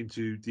to break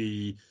into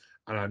and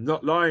I'm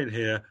not lying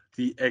here,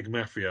 the egg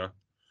mafia,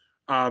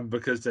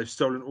 because they've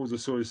stolen all the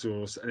soy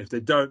sauce, and if they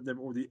don't, then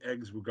all the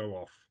eggs will go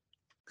off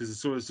because the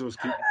soy sauce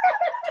keeps.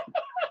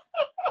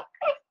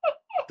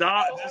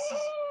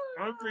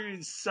 I'm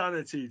bringing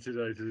sanity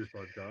today to this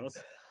podcast.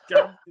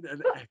 Gambling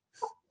and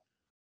eggs.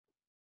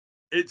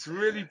 It's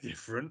really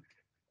different.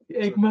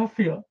 Egg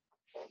mafia.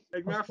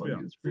 Egg mafia.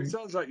 It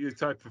sounds like your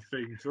type of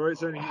thing, Troy.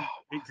 It's only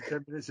 8 to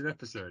 10 minutes an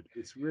episode.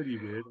 It's really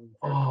weird.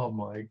 Oh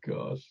my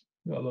gosh.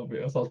 I love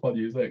it. That sounds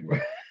funny as heck, bro.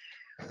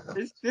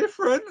 It's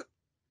different.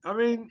 I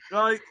mean,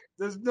 like,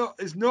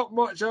 it's not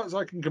much else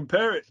I can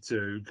compare it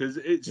to because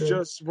it's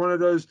just one of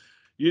those,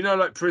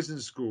 like Prison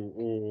School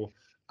or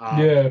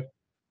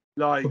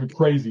like something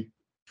crazy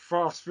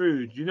fast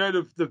food.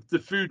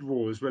 The food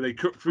wars where they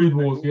cook food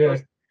wars, yeah.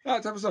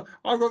 That type of stuff.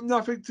 I've got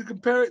nothing to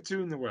compare it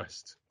to in the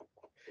West.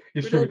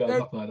 It's true, that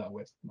nothing like that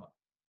West. No.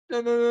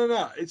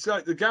 It's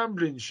like the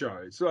gambling show.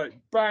 It's like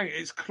bang.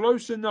 It's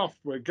close enough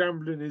where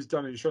gambling is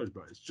done in shows,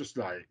 but it's just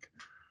like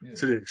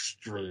to the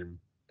extreme.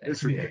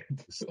 It's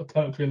ridiculous.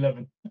 Down to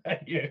 11.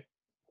 Yeah.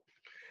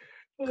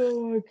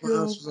 Oh my god. What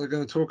else was I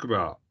going to talk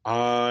about?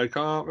 I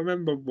can't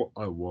remember what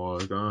I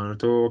was going to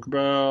talk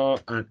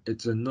about, and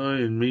it's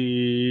annoying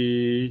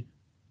me.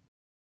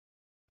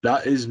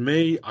 That is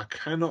me. I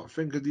cannot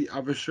think of the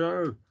other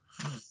show.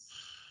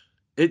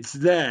 It's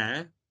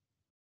there,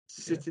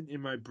 sitting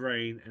in my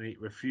brain, and it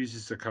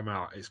refuses to come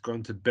out. It's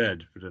gone to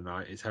bed for the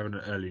night. It's having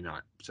an early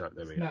night. So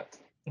there we go.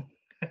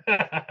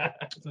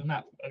 It's a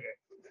nap.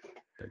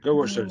 Okay. Go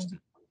watch those two.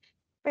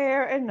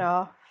 Fair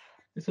enough.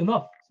 It's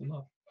enough.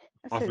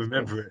 I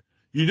remember it.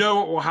 You know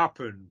what will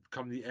happen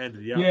come the end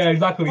of the episode? Yeah,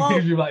 exactly. Oh,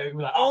 you like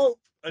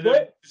and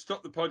then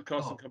stop the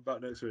podcast and come back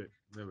next week.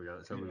 There we go.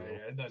 That's how we go. You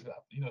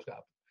know it's gonna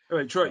happen. All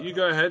right, Troy, you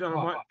go ahead. I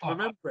might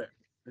remember it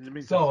in the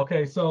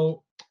meantime.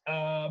 So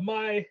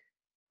my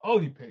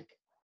only pick.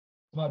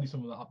 I might do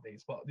some of the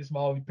updates, but this is my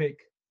only pick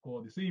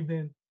for this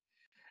evening,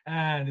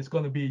 and it's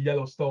gonna be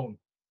Yellowstone.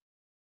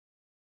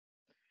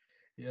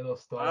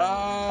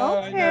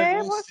 Okay,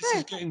 what's this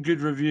is getting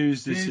good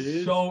reviews.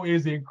 This show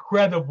is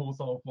incredible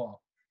so far.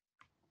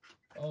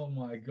 Oh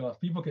my gosh,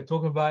 people can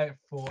talk about it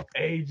for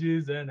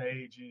ages and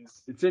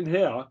ages. It's in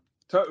here.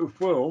 Total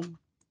Film.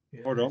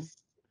 Yes. Hold on.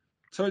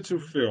 Total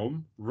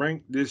Film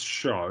ranked this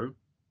show.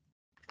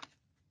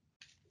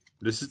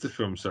 This is the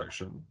film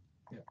section.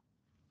 Yeah.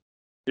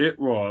 It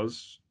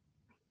was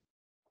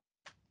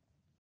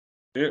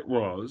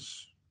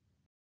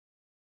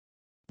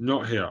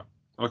not here.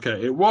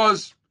 Okay, it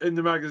was in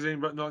the magazine,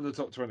 but not in the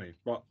top 20.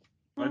 But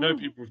I know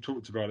people have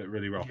talked about it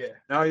really well. Yeah.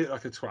 Now you're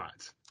like a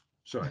twat.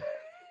 Sorry.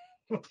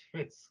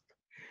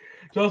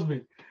 Trust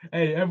me.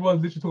 Hey,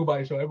 everyone's literally talking about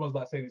the show. Everyone's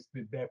like saying it's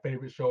their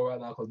favorite show right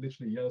now because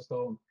literally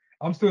Yellowstone.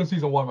 I'm still in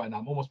season 1 right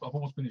now. I've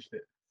almost finished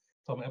it.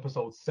 So I'm on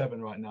episode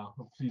 7 right now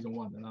of season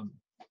 1, and I'm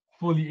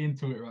fully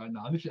into it right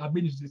now. Literally, I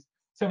binged this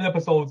 7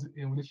 episodes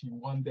in literally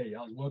one day.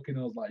 I was working,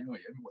 and I was like, you know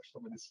what, let me watch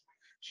some of this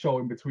show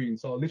in between.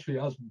 So literally,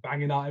 I was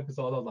banging out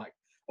episodes. I was like,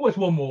 I'll watch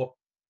one more.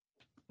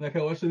 Okay,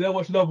 then I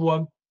watched another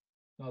one.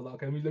 And I was like,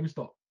 okay, let me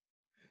stop.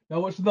 Then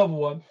I watched another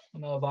one,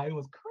 and I was like, it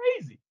was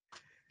crazy.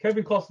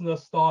 Kevin Costner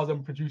stars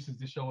and produces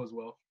this show as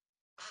well.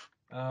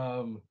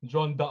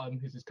 John Dutton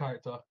is his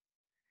character,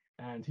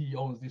 and he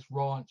owns this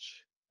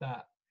ranch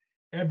that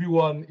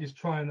everyone is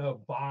trying to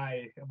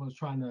buy, everyone's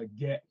trying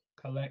to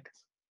collect,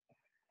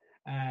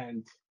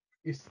 and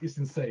it's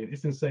insane.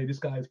 It's insane. This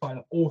guy is fighting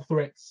up all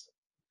threats,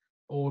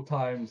 all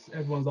times.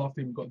 Everyone's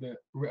after him. We've got the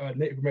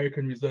Native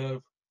American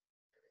Reserve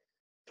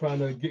trying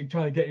to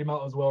get him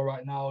out as well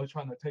right now. He's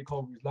trying to take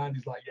over his land.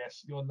 He's like,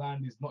 yes, your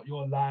land is not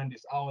your land,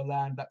 it's our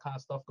land. That kind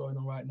of stuff going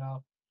on right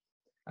now.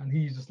 And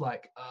he's just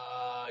like,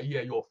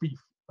 yeah, you're a thief.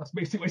 That's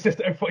basically what he says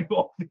to everyone,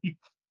 you're a thief.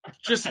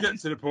 Just to get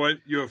to the point,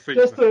 you're a thief.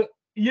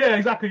 Yeah,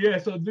 exactly. Yeah.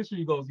 So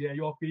literally he goes, yeah,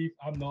 you're a thief,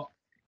 I'm not.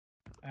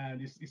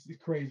 And it's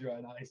crazy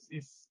right now.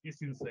 It's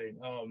insane.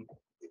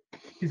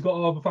 He's got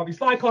other family.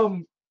 It's like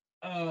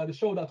the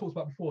show that I talked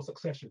about before,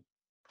 Succession.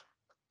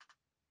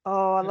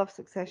 Oh, I love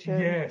Succession.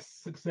 Yes,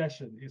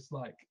 Succession. It's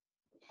like,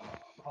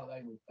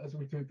 that's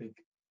what we think.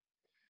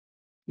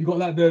 You got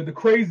like the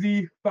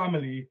crazy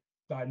family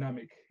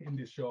dynamic in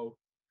this show.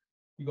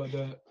 You got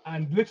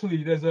and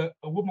literally there's a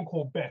woman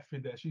called Beth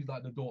in there. She's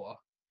like the daughter,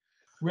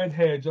 red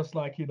hair, just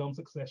like in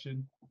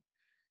Succession.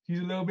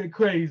 She's a little bit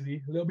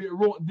crazy, a little bit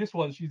raw. This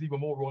one, she's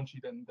even more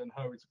raunchy than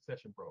her in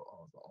Succession, bro.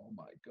 I was like, oh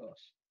my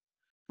gosh,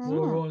 so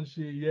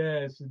raunchy.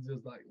 Yeah, she's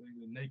just like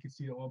naked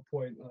scene at one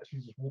point. Like,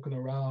 she's just walking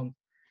around.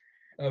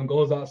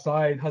 Goes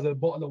outside, has a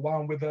bottle of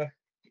wine with her,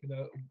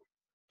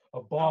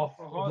 a bath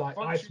of like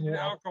ice water.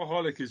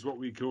 Alcoholic is what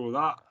we call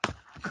that.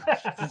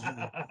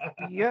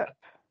 Yep.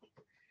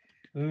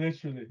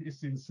 Literally,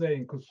 it's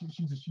insane because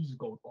she just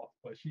goes off,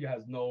 but she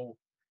has no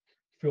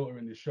filter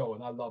in the show,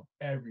 and I love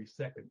every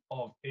second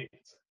of it.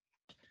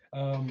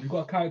 We've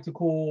got a character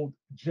called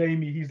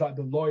Jamie. He's like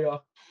the lawyer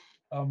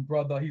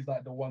brother. He's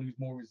like the one who's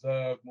more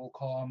reserved, more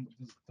calm,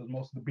 does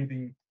most of the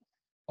bidding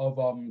of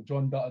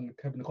John Dutton,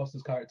 Kevin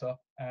Costner's character,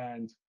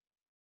 and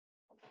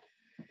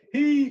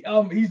he's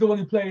the one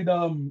who played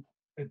a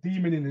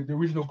demon in the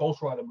original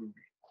Ghost Rider movie.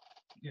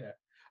 Yeah.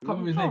 I can't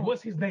remember his name.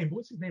 What's his name?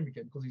 What's his name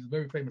again? Because he's a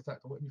very famous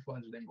actor. Let me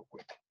find his name real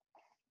quick.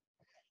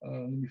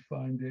 Let me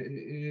find it.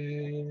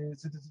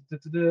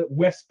 It's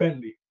Wes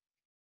Bentley.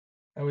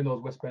 Everyone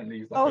knows Wes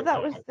Bentley. Like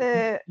that was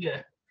the...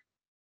 Yeah.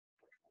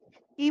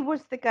 He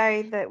was the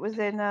guy that was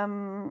in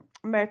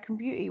American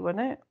Beauty,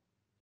 wasn't it?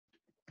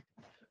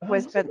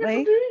 Wes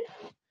Bentley.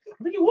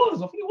 I think it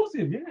was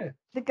him. Yeah.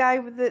 The guy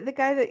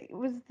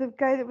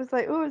that was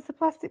like, oh, it's a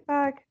plastic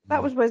bag.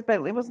 That was Wes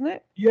Bentley, wasn't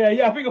it? Yeah.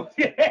 I think it was.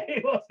 Yeah,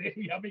 it was him.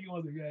 I think it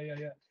was him.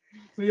 Yeah.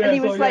 So, yeah, and he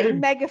was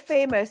mega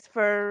famous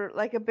for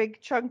like a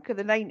big chunk of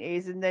the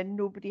 90s, and then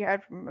nobody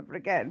heard from him ever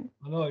again.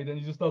 I know. Then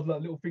he just does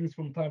like little things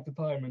from time to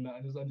time, and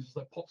just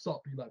like pops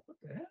up. You're like, what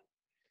the hell?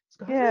 This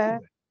guy Yeah.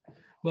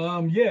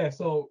 But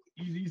so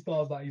he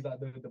stars like he's like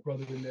the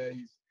brother in there.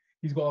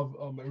 He's got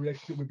a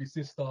relationship with his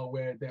sister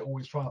where they're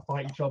always trying to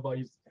fight each other.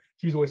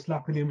 She's always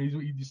slapping him.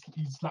 He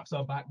slaps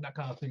her back, that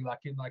kind of thing,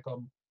 like in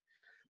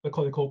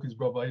Macaulay Culkin's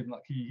brother,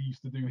 like he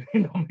used to do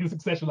in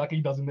Succession, like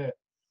he does in there.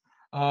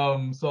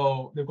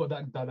 So they've got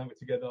that dynamic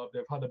together.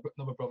 They've had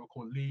another brother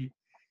called Lee.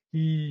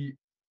 He's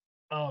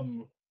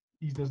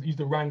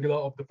the wrangler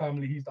of the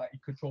family. He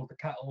controls the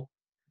cattle.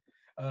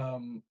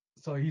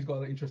 So he's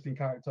got an interesting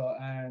character,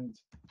 and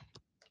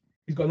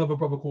he's got another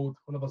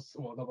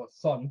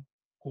son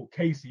called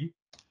Casey,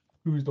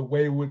 who's the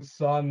wayward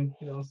son.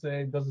 You know what I'm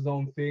saying? Does his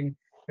own thing.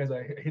 Has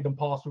a hidden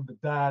past with the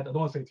dad. I don't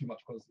want to say too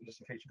much because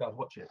just in case you guys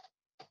watch it,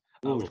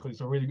 because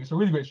it's a really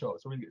great show.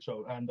 It's a really good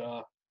show, and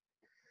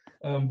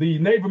the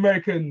Native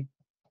American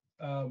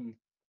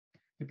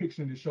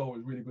depiction in the show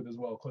is really good as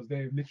well because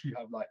they literally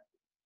have like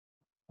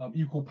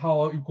equal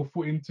power, equal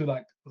footing to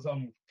like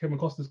Kevin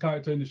Costner's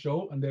character in the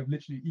show, and they're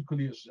literally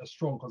equally as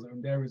strong because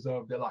in their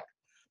reserve they're like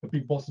the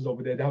big bosses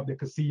over there. They have their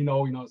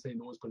casino, you know what I'm saying?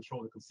 They always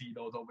control the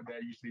casinos over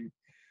there usually.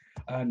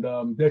 And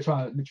they're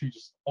trying to literally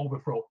just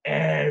overthrow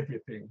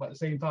everything. But at the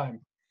same time,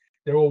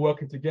 they're all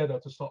working together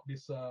to stop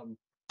this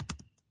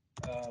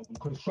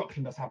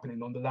construction that's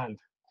happening on the land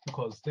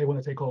because they want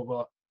to take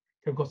over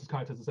Kevin Costner's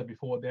character, as I said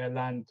before, their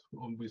land.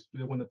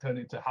 They want to turn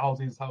it into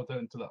houses, turn it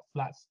into like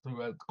flats,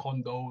 to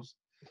condos,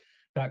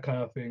 that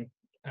kind of thing.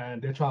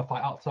 And they're trying to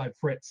fight outside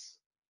threats.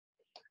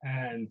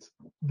 And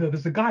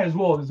there's a guy as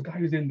well. There's a guy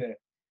who's in there.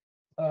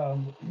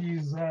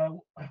 He's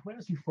where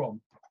is he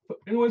from?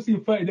 Anyone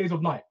seen 30 Days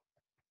of Night?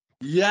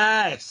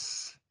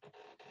 Yes,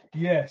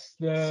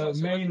 the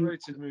main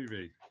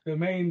movie. The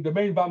main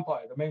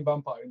vampire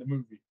in the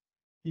movie.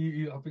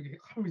 I think I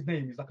can't remember his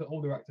name. He's like an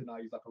older actor now.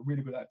 He's like a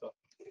really good actor.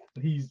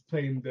 And he's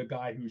playing the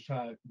guy who's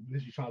trying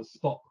to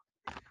stop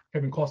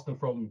Kevin Costner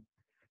from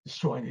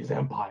destroying his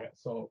empire.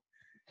 So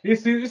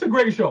it's a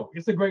great show.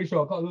 It's a great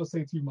show. I can't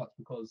say too much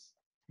because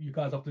you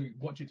guys have to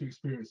watch it to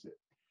experience it.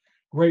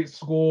 Great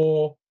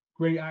score,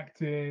 great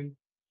acting,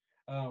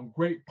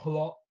 great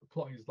plot. The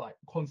plot is like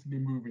constantly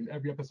moving.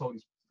 Every episode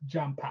is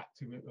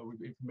jam-packed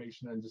with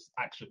information and just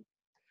action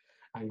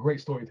and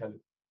great storytelling.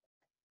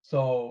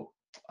 So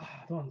I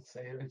don't want to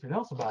say anything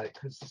else about it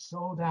because it's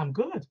so damn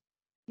good.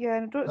 Yeah,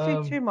 and don't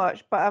say too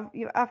much, but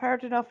I've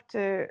heard enough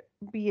to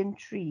be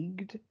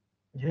intrigued.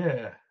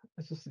 Yeah,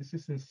 it's just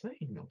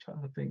insane. I'm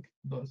trying to think,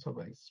 not to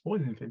about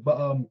spoiling anything,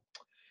 but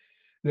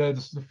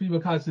the female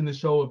characters in the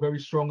show are very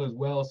strong as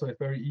well, so it's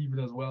very even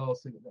as well.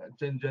 So that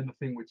gender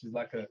thing, which is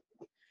like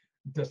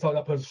just like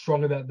that person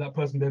stronger, that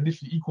person, they're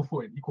literally equal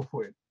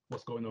footing.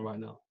 What's going on right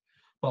now?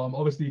 But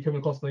obviously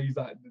Kevin Costner, he's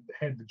like the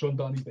head. John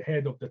Dunn, he's the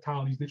head of the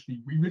town. He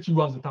literally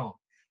runs the town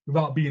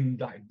without being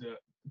like the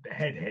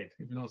head. If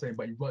you know what I'm saying,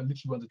 but he literally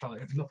runs the town.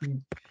 If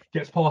nothing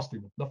gets past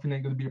him, nothing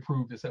ain't going to be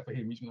approved except for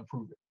him. He's going to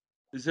approve it.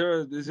 Is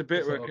there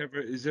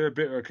a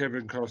bit where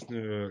Kevin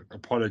Costner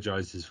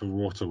apologizes for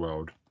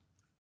Waterworld?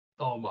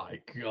 Oh my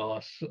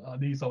gosh! I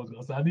knew someone was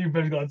going to say. I knew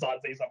Ben was going to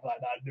say something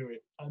like that.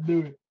 I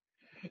knew it.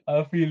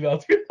 I feel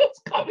like it's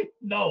coming.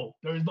 No,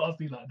 there is not a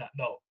scene like that.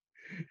 No.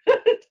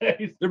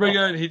 There we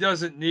go. He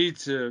doesn't need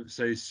to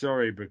say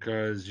sorry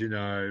because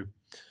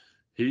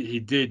he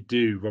did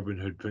do Robin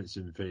Hood, Prince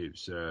and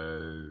Thieves.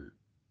 So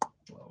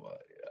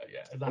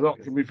yeah, a lot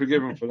can be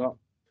forgiven for that.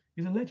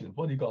 He's a legend.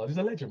 Bodyguard. He's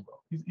a legend, bro.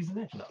 He's a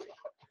legend.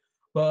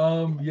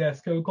 But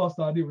yes, Kevin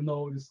Costner. I didn't even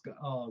know this guy.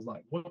 I was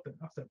like, what?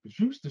 I said,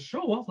 produce the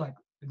show. I was like,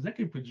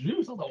 executive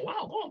produce. I was like,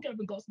 wow, go on,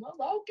 Kevin Costner. I was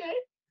like,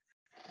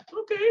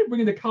 okay,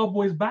 bringing the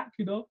Cowboys back,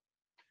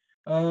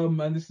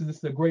 and this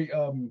is a great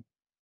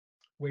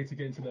way to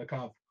get into the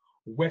kind of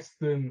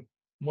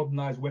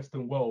modernized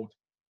Western world,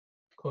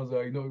 because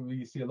you don't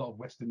really see a lot of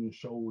Western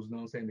shows. You know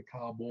what I'm saying? The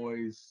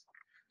Cowboys,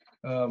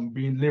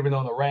 living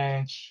on a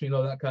ranch,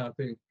 that kind of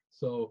thing.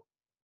 So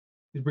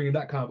he's bringing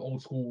that kind of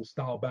old school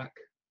style back,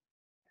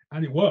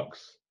 and it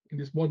works in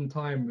this modern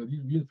time.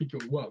 You didn't think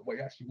it would work, but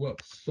it actually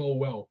works so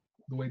well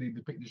the way they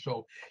depict the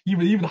show.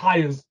 Even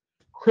hires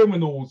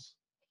criminals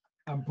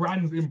and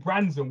brands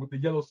them with the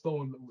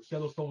Yellowstone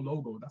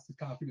logo. That's the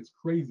kind of thing that's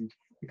crazy.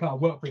 It can't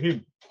work for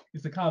him.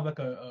 It's a kind of like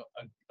a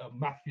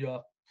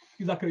mafia.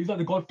 He's like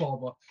the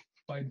Godfather,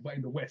 but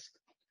in the West.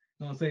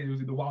 You know what I'm saying? It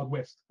was in the Wild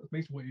West. That's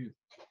basically what he is.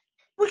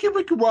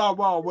 Wicked Wild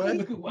Wild West.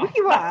 Wicked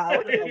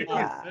Wild.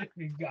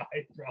 This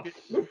guy, bro.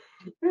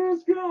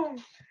 This guy.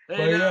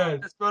 Hey,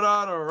 let's put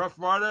on a Rough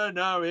Rider.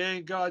 No, we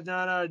ain't got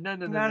none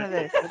of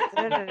this.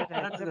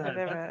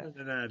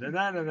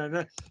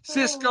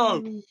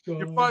 Cisco,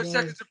 your 5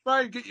 seconds of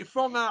fame. Get your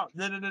phone out.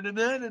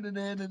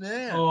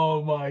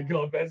 Oh my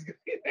God, Ben's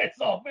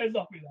off.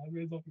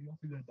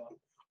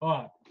 All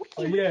right.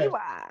 So yeah.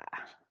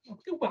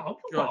 Wow.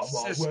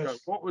 Cisco,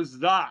 what was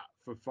that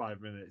for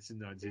 5 minutes in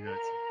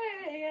 1990?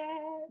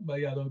 But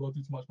yeah, I don't go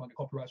too much about the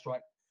copyright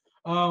strike.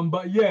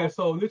 But yeah,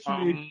 so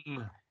literally,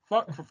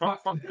 fuck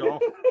off.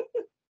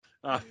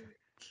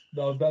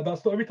 No,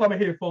 that's every time I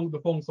hear the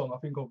Fong song, I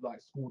think of like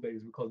school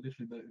days, because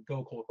literally the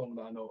girl called Fong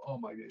that I know. Oh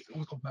my God, it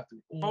always comes back to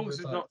me. Fongs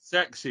are not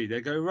sexy.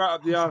 They go right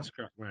up the arse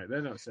crack, mate.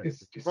 They're not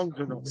sexy. Fongs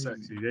are not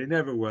sexy. They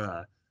never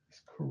were.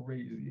 It's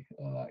crazy.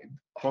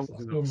 Fongs I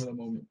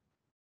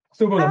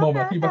still remember that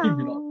moment. I keep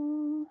it up.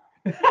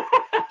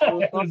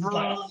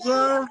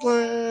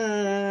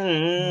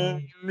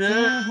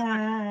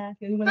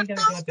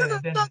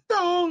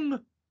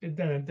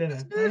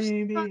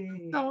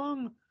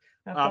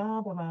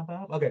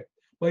 Okay,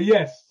 but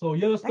yes, so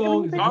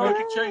Yellowstone is I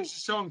can change the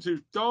song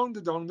to dong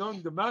the dong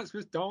dong. The Max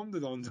was dong the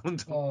dong dong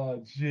dong.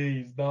 Oh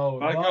jeez, no.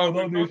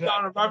 Don't do that.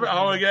 Down a rabbit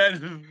hole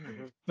again.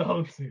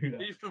 Don't do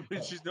that. Even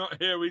when she's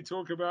not here, we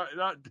talk about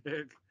that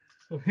dick.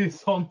 So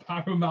it's on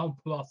Paramount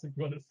Plus if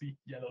you want to see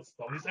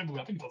Yellowstone. It's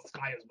everywhere. I think it's on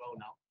Sky as well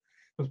now.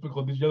 Just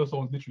because this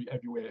Yellowstone is literally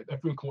everywhere.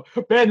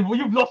 Ben,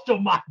 you've lost your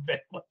mind, Ben.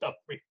 What the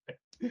freak?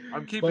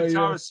 I'm keeping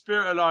Tara's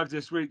spirit alive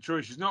this week,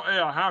 Troy. She's not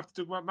here. I have to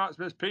talk about Matt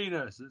Smith's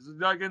penis. It's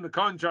like in the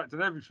contract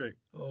and everything.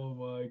 Oh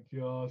my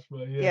gosh,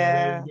 but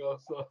yeah. There you go.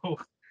 So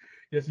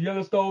yes,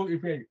 Yellowstone.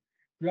 If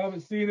you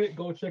haven't seen it,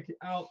 go check it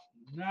out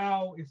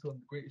now. It's one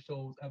of the greatest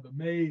shows ever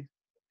made.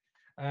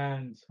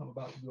 And I'm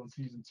about to be on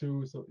season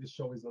 2, so this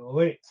show is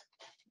lit.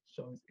 This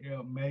show is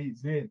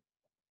amazing.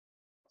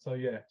 So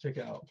yeah, check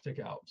it out.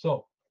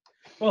 So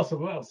what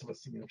else have I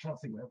seen? I'm trying to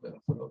think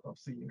what I've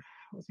seen. I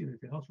haven't seen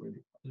anything else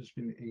really. I've just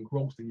been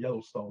engrossed in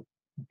Yellowstone,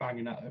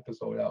 banging that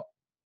episode out.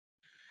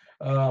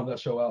 That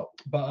show out.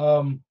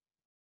 But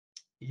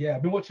yeah,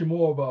 I've been watching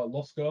more of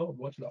Lost Girl.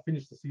 I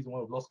finished the season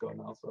 1 of Lost Girl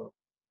now, so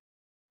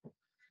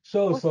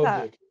show's so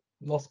good.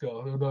 Lost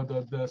Girl,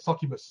 the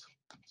succubus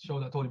show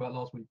that I told you about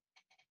last week.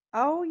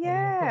 Oh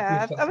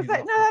yeah, I was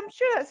like, no, I'm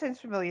sure that sounds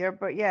familiar,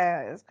 but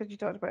yeah, it's because you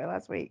talked about it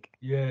last week.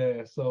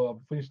 Yeah, so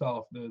I've finished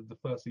off the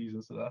first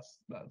season, so that's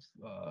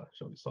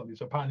showing solid.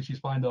 So apparently she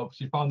found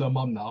her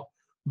mum now,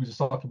 who's a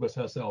succubus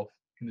herself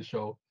in the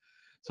show.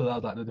 So that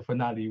was like the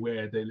finale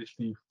where they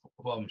literally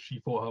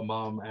she fought her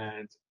mum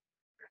and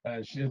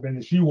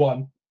she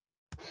won,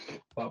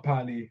 but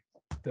apparently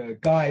the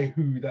guy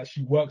that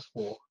she works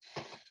for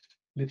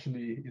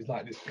literally is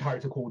like this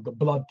character called the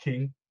Blood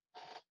King.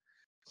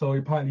 So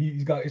apparently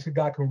it's a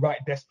guy who can write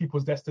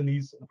people's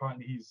destinies. And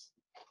apparently he's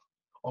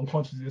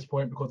unconscious at this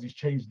point because he's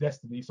changed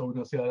destiny. So we're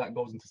gonna see how that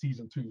goes into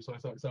season 2. So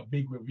it's a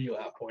big reveal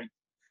at that point.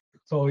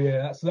 So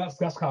yeah,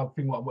 that's kind of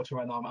thing what I'm watching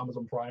right now on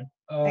Amazon Prime.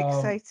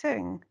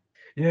 Exciting.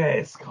 Yeah,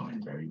 it's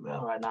going very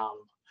well right now.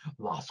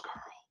 Lost Girl.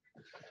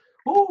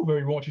 Oh,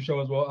 very raunchy show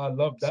as well. I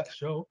love that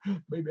show,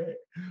 baby.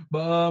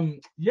 But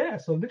yeah,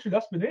 so literally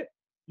that's been it.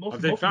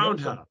 Have they found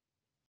her?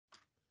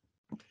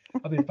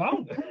 Have they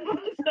found her?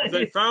 Have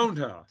they found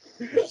her?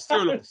 She's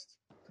still lost.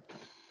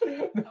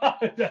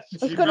 I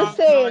was going to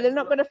say, they're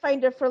not going to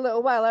find her for a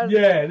little while, are they?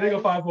 Yeah, they're going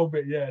to find for a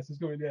bit, yeah. So it's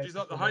going, yeah. She's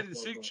like the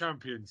hide-and-seek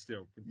champion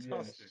still.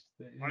 Fantastic.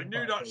 Yes, I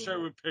knew that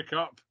show would pick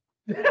up.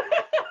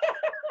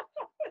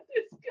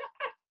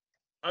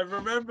 I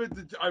remembered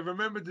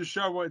the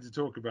show I wanted to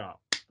talk about.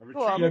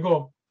 Yeah, go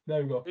on.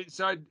 There we go.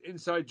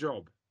 Inside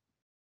Job.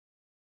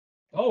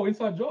 Oh,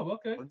 Inside Job,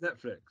 okay. On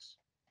Netflix.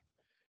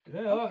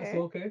 Yeah,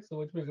 okay. So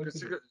which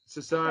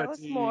Society. Tell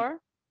us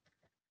more.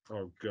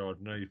 Oh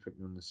God, no! You put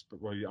me on the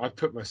spot. Well, I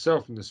put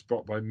myself on the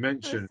spot by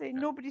mentioning.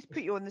 Nobody's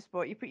put you on the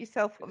spot. You put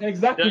yourself on.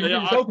 Exactly.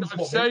 Yeah,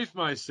 I've saved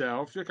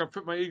myself. Look, I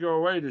put my ego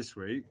away this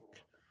week.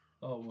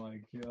 Oh my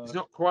God! It's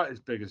not quite as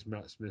big as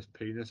Matt Smith's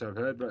penis, I've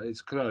heard, but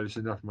it's close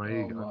enough. My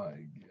ego. Oh my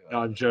God! No,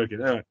 I'm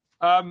joking. Anyway,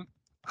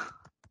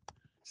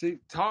 see,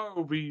 Tara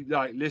will be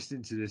like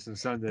listening to this on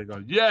Sunday,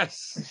 going,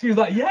 "Yes." She's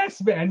like,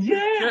 "Yes, man,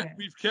 yeah."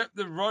 We've kept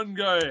the run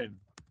going.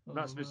 Oh,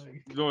 Matt Smith's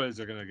lawyers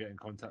are going to get in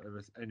contact with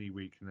us any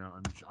week now,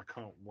 and I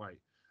can't wait.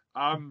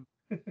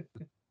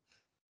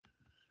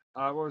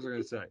 What was I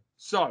going to say?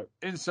 So,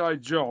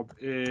 Inside Job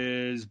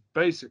is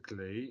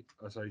basically,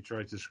 as I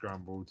try to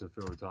scramble to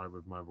fill time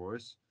with my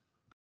voice,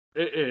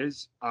 it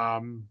is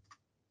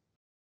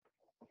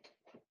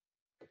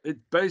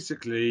it's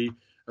basically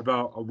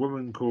about a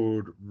woman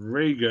called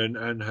Reagan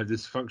and her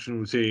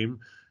dysfunctional team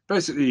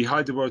basically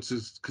hide the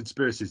world's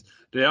conspiracies.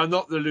 They are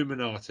not the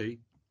Illuminati.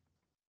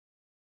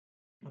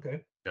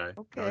 Okay.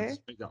 I'll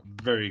just make that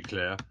very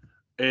clear.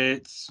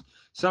 It's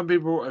some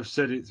people have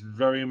said it's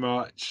very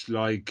much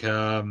like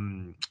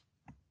Rick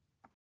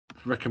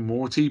and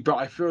Morty, but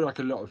I feel like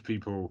a lot of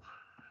people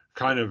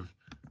kind of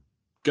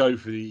go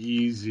for the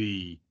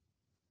easy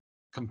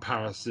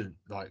comparison,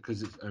 like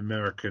because it's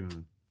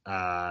American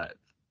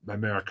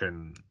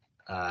animation.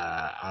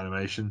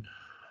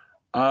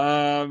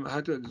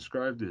 How do I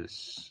describe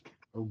this?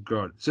 Oh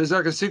God! So it's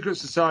like a secret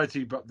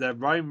society, but their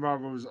main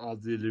rivals are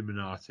the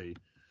Illuminati.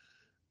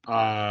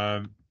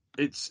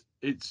 It's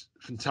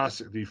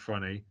fantastically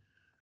funny.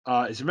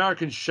 It's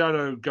American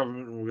shadow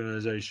government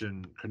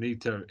organization,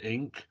 Cognito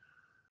Inc.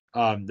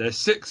 There's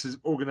 6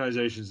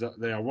 organizations that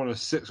they are one of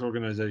 6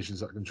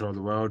 organizations that control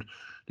the world.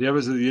 The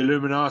others are the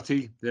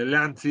Illuminati, the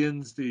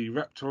Atlanteans, the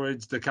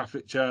Reptoids, the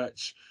Catholic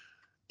Church,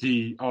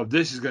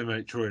 this is going to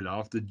make Troy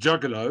laugh, the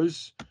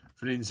Juggalos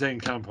from the Insane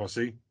Clown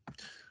Posse.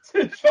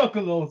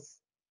 Juggalos.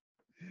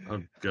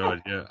 Oh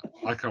God, yeah,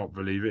 I can't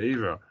believe it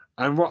either.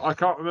 And I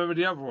can't remember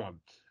the other one.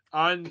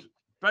 And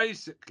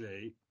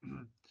basically,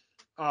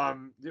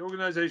 the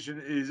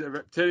organization is a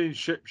reptilian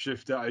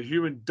shapeshifter, a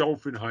human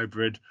dolphin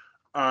hybrid,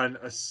 and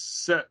a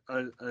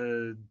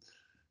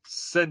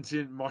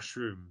sentient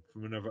mushroom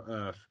from another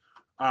Earth.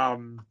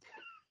 And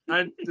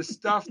the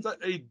stuff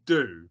that they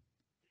do,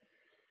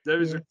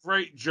 there is a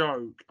great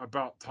joke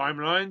about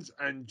timelines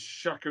and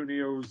Shaq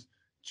O'Neal's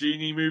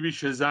genie movie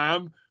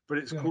Shazam, but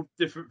it's called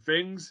different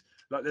things.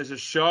 Like there's a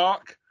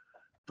shark,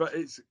 but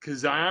it's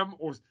Kazam,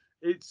 or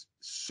it's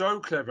so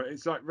clever.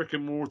 It's like Rick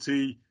and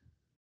Morty,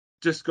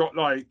 just got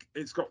like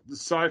it's got the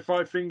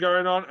sci-fi thing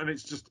going on, and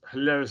it's just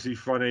hilariously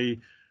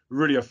funny,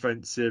 really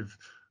offensive.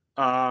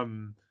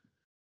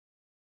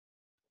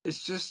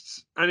 It's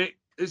just, and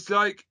it's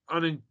like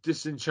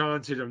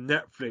Disenchanted on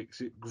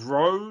Netflix. It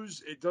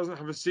grows. It doesn't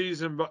have a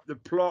season, but the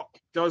plot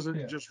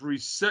doesn't just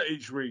reset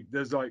each week.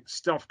 There's like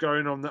stuff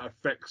going on that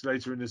affects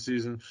later in the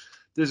season.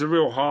 There's a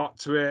real heart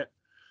to it.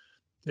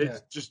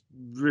 It's just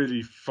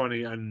really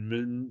funny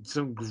and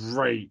some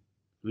great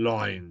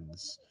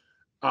lines.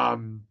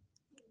 There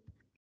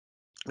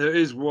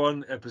is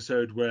one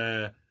episode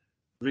where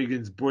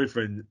Regan's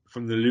boyfriend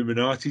from the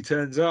Illuminati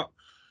turns up,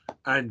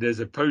 and there's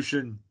a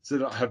potion so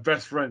that her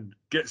best friend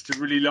gets to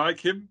really like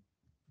him.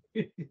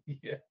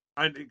 Yeah.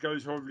 And it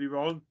goes horribly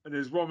wrong. And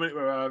there's one minute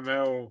where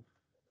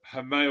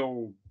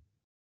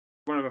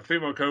one of her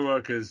female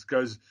co-workers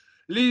goes,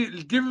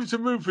 give him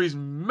some room for his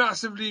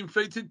massively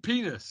inflated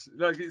penis.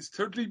 Like, it's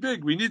totally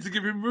big. We need to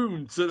give him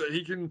room so that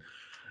he can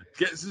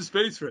get some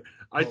space for it.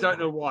 I don't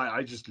know why.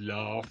 I just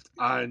laughed.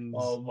 And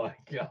oh my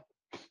God.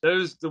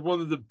 There's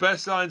one of the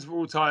best lines of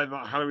all time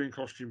at Halloween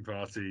costume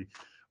party,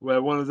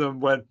 where one of them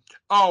went,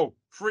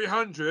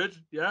 300,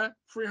 yeah?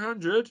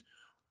 300?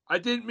 I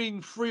didn't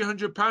mean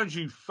 300 pounds,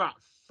 you fat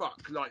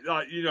fuck. Like,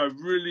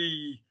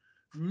 really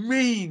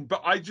mean.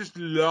 But I just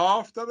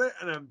laughed at it,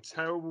 and I'm a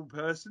terrible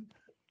person.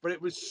 But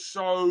it was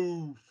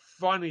so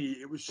funny.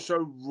 It was so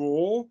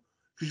raw,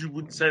 because you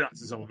wouldn't say that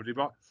to somebody.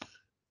 But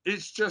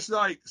it's just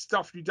like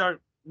stuff you don't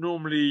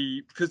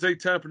normally, because they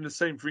turn up in the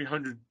same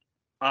 300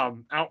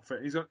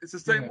 outfit. He's like, it's the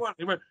same one.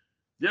 He went,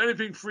 the only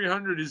thing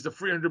 300 is the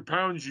 300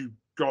 pounds you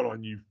got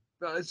on you.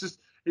 It's just,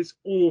 It's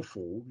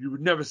awful. You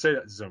would never say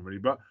that to somebody,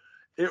 but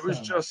it was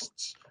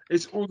just,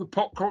 it's all the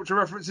pop culture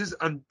references.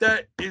 And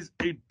there is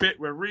a bit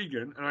where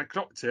Regan, and I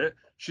clocked it,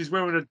 she's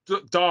wearing a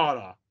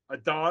Dara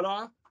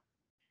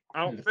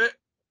outfit.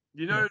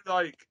 You know,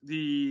 like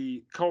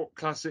the cult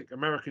classic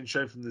American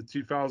show from the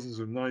 2000s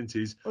and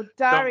 90s. Or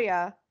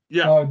Daria.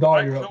 Yeah, Oh,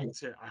 Daria. I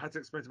clocked it. I had to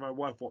explain to my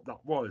wife what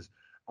that was.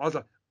 I was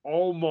like,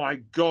 oh my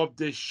God,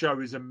 this show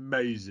is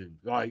amazing.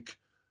 Like,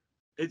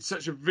 it's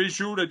such a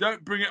visual. They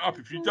don't bring it up.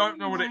 If you don't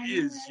know what it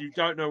is, you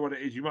don't know what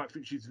it is. You might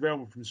think she's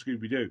Velma from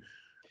Scooby-Doo.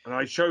 And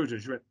I showed her.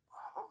 She went,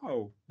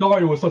 oh.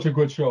 Daria was such a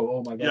good show.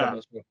 Oh my God. Yeah.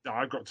 That's good.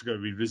 I've got to go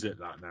revisit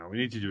that now. We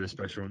need to do a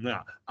special on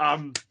that.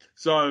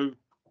 So,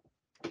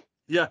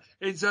 yeah,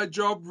 it's a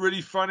job.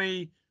 Really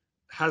funny.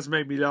 Has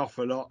made me laugh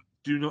a lot.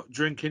 Do not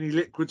drink any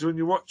liquids when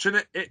you're watching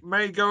it. It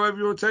may go over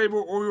your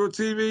table or your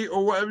TV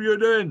or whatever you're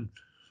doing.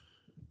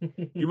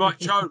 You might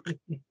choke.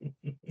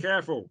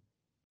 Careful.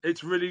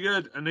 It's really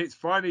good, and it's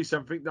finally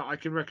something that I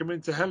can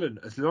recommend to Helen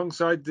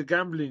alongside the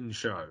gambling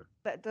show.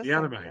 That does the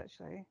anime, good,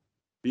 actually.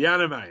 The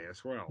anime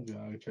as well. Yeah,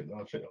 I'll check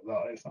that.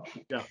 It's not...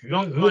 Yeah,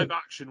 not the live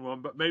action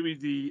one, but maybe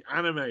the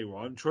anime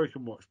one. Troy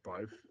can watch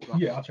both.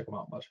 Yeah, I'll check them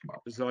out.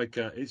 It's like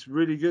it's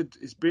really good.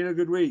 It's been a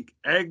good week.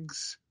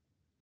 Eggs,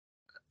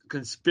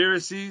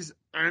 conspiracies,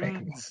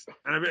 and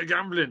a bit of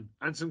gambling,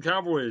 and some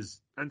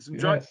cowboys, and some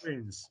drag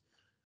queens.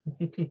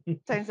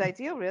 Sounds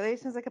ideal, really.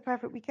 Sounds like a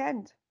perfect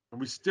weekend. And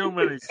we still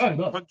managed to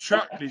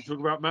contractually talk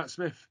about Matt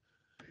Smith.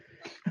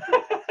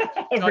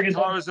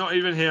 Tara's not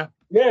even here.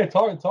 Yeah,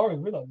 Tara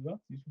realised that.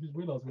 You just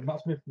realised with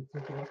Matt Smith.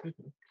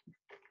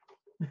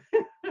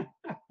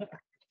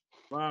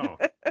 Wow.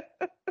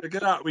 Look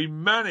at that. We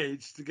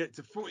managed to get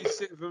to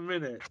 46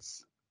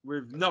 minutes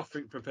with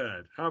nothing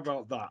prepared. How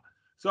about that?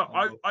 So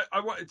I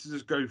wanted to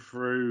just go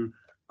through.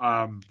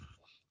 I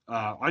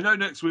know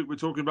next week we're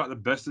talking about the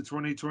best of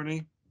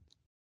 2020.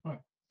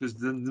 Because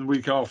then the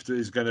week after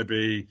is going to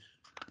be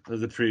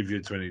the preview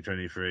of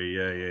 2023.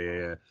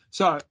 Yeah.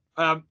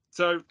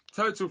 So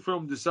Total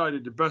Film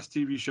decided the best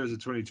TV shows of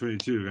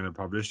 2022 are going to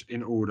publish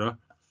in order.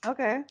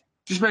 Okay.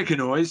 Just make a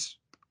noise.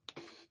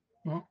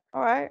 All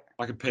right.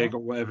 Like a pig or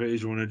whatever it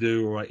is you want to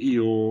do, or an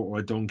eel or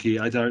a donkey,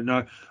 I don't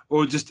know.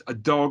 Or just a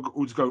dog,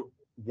 or just go,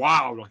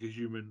 wow, like a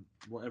human,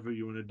 whatever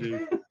you want to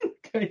do.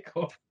 Okay,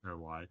 cool. I don't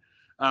know why.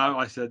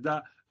 I said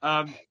that.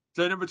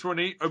 So number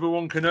 20,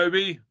 Obi-Wan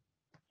Kenobi.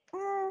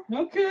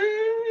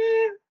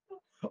 Okay.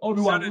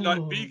 Obi-Wan. Sounded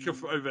like Beaker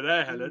over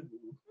there, Helen.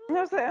 I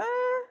was like,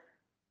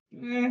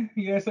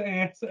 Yes.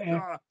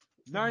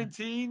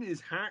 19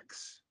 is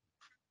Hacks.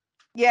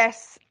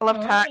 Yes, I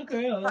loved Hacks.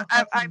 Okay,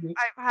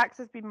 Hacks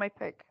has been my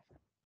pick.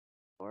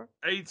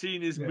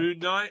 18 is Moon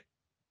Knight.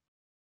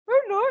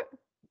 Moon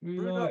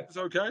Moon Knight was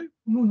okay.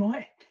 Moon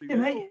Knight. Yeah,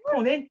 mate. Come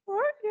on then.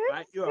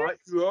 You're right.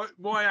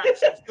 My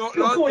accent's not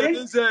London,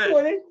 is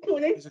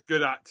it? He's a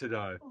good actor,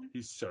 though.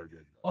 He's so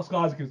good. Oscar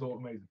Isaac is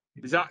amazing.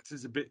 His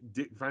actor's a bit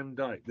Dick Van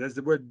Dyke. There's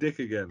the word Dick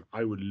again.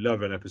 I would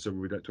love an episode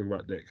where we don't talk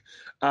about Dick.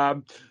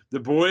 The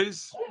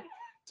Boys,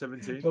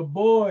 17. The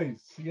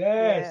Boys,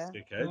 yes.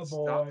 Dickheads. The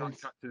Boys.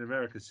 That Captain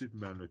America,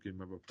 Superman looking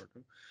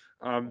motherfucker.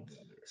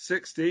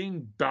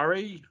 16,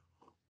 Barry.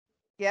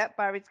 Yeah,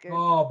 Barry's good.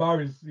 Oh,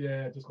 Barry's,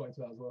 just got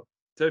into that as well.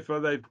 So far,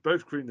 they've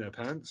both creamed their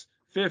pants.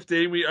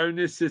 15, We Own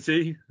This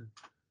City.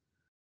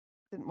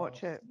 Didn't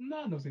watch it.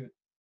 No, I've not seen it.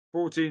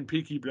 14,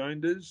 Peaky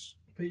Blinders.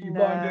 Peaky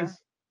Blinders.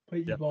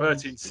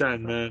 13,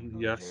 Sandman.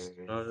 Yes.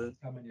 No.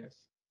 Sandman, yes.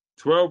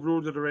 12,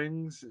 Lord of the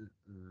Rings.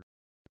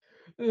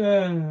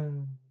 Yeah,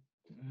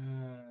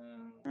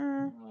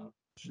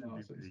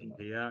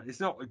 it's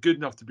not good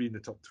enough to be in the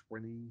top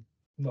 20.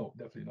 No,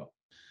 definitely not.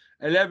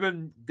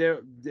 11,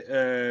 Del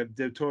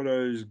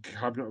Toro's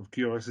Cabinet of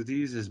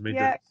Curiosities has made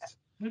the list.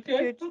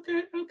 Okay.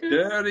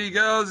 Dirty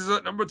Girls is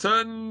at number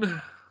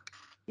 10.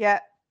 Yeah.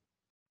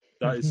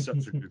 That is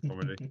such a good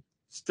comedy.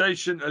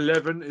 Station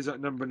 11 is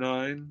at number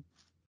 9.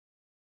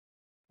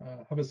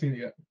 Haven't seen it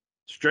yet.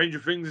 Stranger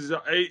Things is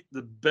at 8.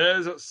 The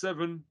Bears at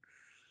 7.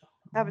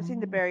 I haven't seen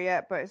The Bear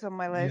yet, but it's on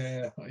my list.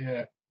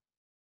 Yeah.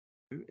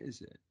 Who is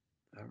it?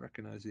 I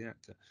recognise the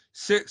actor.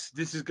 6,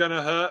 This Is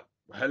Gonna Hurt.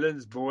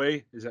 Helen's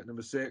Boy is at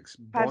number 6.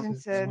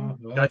 Paddington.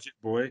 Gadget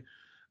Boy.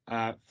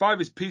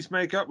 5 is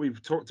Peacemaker.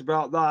 We've talked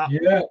about that.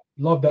 Yeah,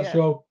 love that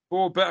show.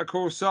 4, Better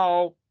Call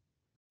Saul.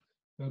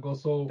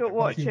 Don't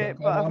watch it,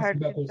 but I've heard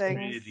good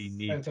things. Really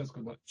need to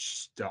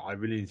watch. I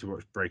really need to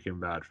watch Breaking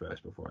Bad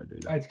first before I do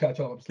that. I had to catch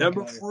up.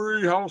 Number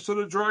 3, House of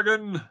the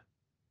Dragon.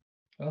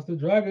 That's the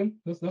Dragon.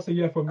 That's a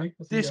year for me.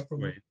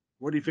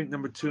 What do you think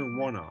number 2 and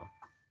 1 are?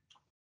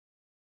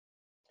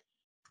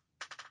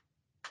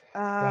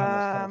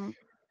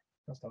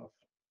 That's tough.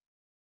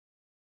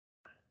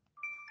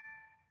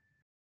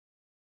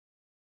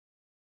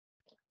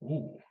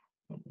 Ooh,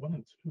 1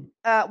 and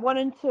 2. 1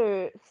 and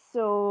 2.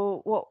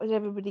 So, what did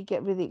everybody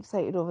get really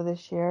excited over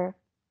this year?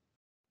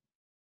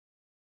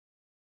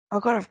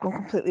 Oh God, I've gone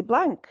completely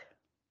blank.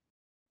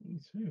 Me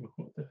too.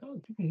 What the hell?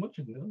 People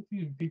watching the only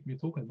thing people you're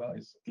talking about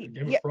is Game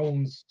of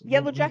Thrones.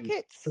 Yellow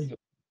Jackets.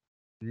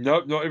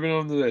 Nope, not even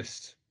on the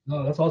list.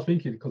 No, that's what I was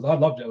thinking because I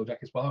love Yellow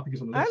Jackets, but I don't think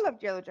it's on the I list.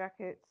 loved Yellow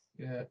Jackets.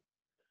 Yeah,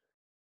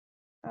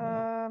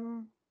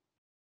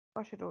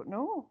 Gosh, I don't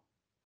know.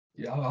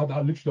 yeah. I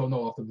literally don't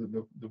know after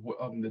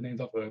the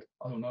names I've heard.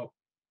 I don't know.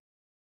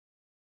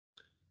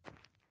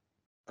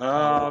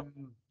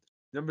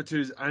 Number 2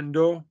 is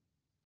Andor.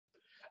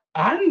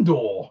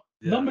 Andor,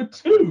 Yeah, number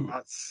 2.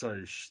 That's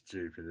so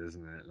stupid,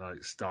 isn't it?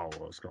 Like Star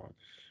Wars, come on.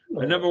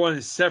 And number 1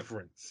 is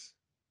Severance.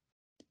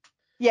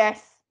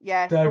 Yes.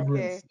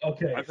 Severance.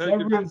 Okay, I've heard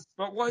Severance.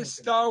 but what is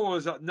Star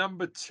Wars at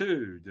number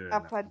 2 doing?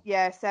 I've had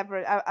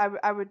Severance.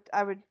 I would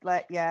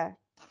like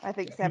I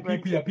think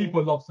Severance.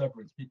 People love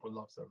Severance. People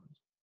love Severance.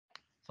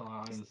 So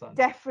I understand.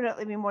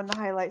 Definitely been one of the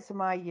highlights of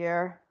my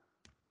year.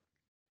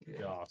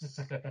 Yes.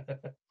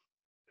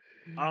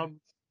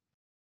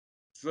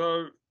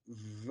 So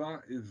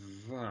that is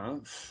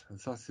that.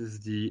 That is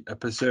the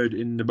episode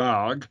in the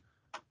bag.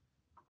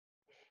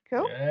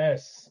 Cool.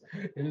 Yes,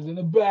 it is in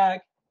the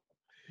bag.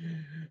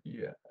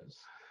 Yes.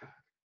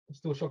 I'm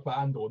still shocked by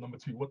Andor number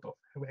 2. What the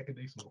heck are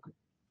they smoking?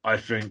 I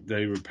think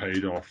they were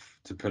paid off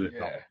to put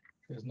it up.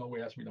 There's no way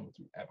that's be number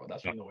 2 ever.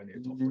 That's nowhere near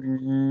top 3.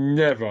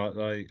 Never.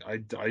 Like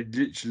I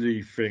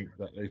literally think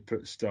that they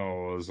put Star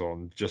Wars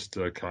on just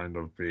to kind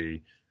of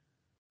be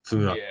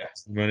some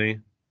money.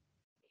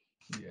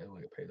 Yeah,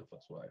 they get paid off.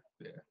 That's why.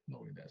 Yeah, no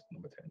way that's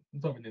number 10.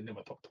 It's not even in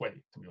my top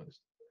 20, to be honest.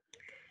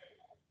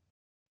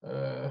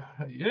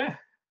 Yeah.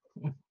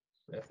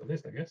 That's the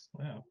list, I guess.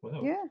 Yeah.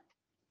 Well. Yeah.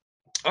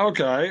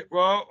 Okay,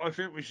 well, I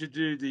think we should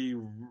do the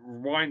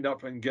wind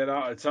up and get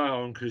out of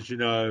town because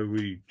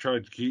we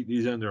tried to keep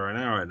these under an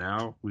hour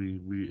now. We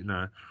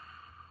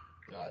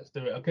Let's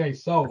do it. Okay,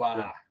 so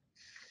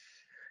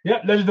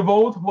Legend of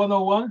Old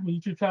 101, my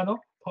YouTube channel,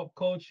 pop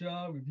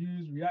culture,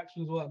 reviews,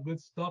 reactions, all that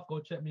good stuff. Go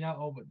check me out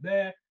over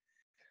there.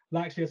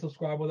 Like, share,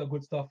 subscribe, all that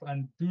good stuff,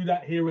 and do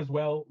that here as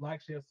well.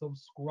 Like, share,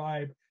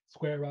 subscribe.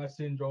 Square Eye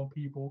Syndrome,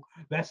 people.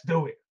 Let's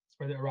do it.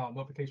 Spread it around.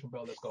 Notification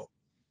bell. Let's go.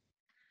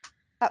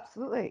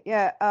 Absolutely.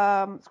 Yeah.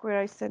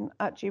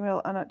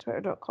 SquareEyeSyn@gmail and at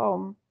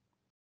twitter.com.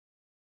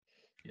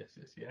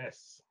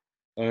 Yes.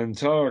 And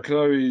Tara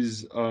Chloe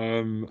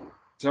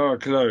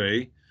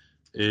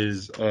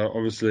is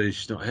obviously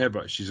she's not here,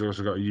 but she's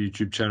also got a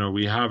YouTube channel.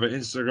 We have an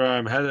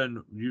Instagram.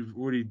 Helen, you've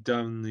already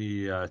done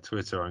the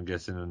Twitter, I'm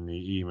guessing, and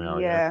the email.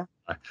 Yeah.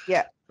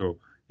 Cool.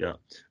 Yeah.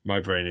 My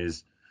brain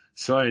is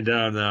slowing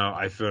down now.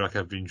 I feel like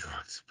I've been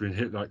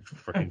hit like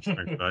fucking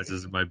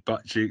tranquilizers in my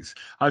butt cheeks.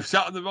 I've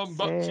sat on the wrong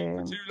butt cheek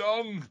for too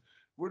long.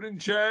 Wooden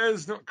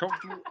chairs, not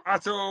comfortable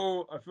at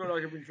all. I feel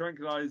like I've been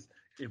tranquilized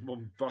in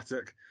one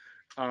buttock.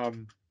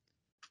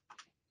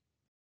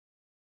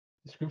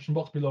 Description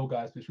box below,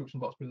 guys. Description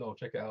box below.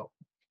 Check it out.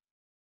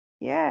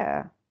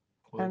 Yeah.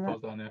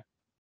 Down there.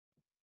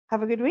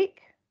 Have a good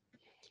week.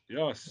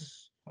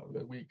 Yes. Have a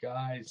good week,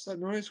 guys.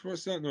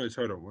 What's that noise?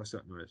 Hold on. What's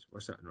that noise?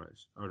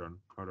 Hold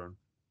on.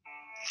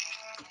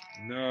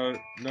 No,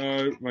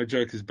 my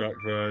joke is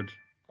backfired.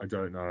 I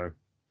don't know.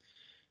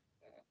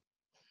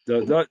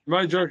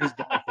 My joke is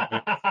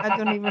backfired. I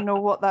don't even know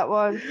what that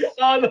was.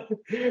 I know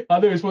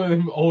it's one of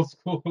them old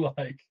school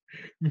like.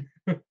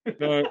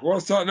 No,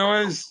 what's that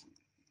noise?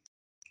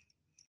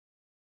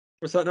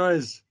 What's that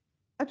noise?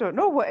 I don't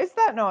know. What is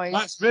that noise?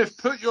 Matt Smith,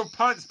 put your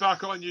pants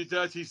back on, you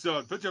dirty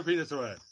son. Put your penis away.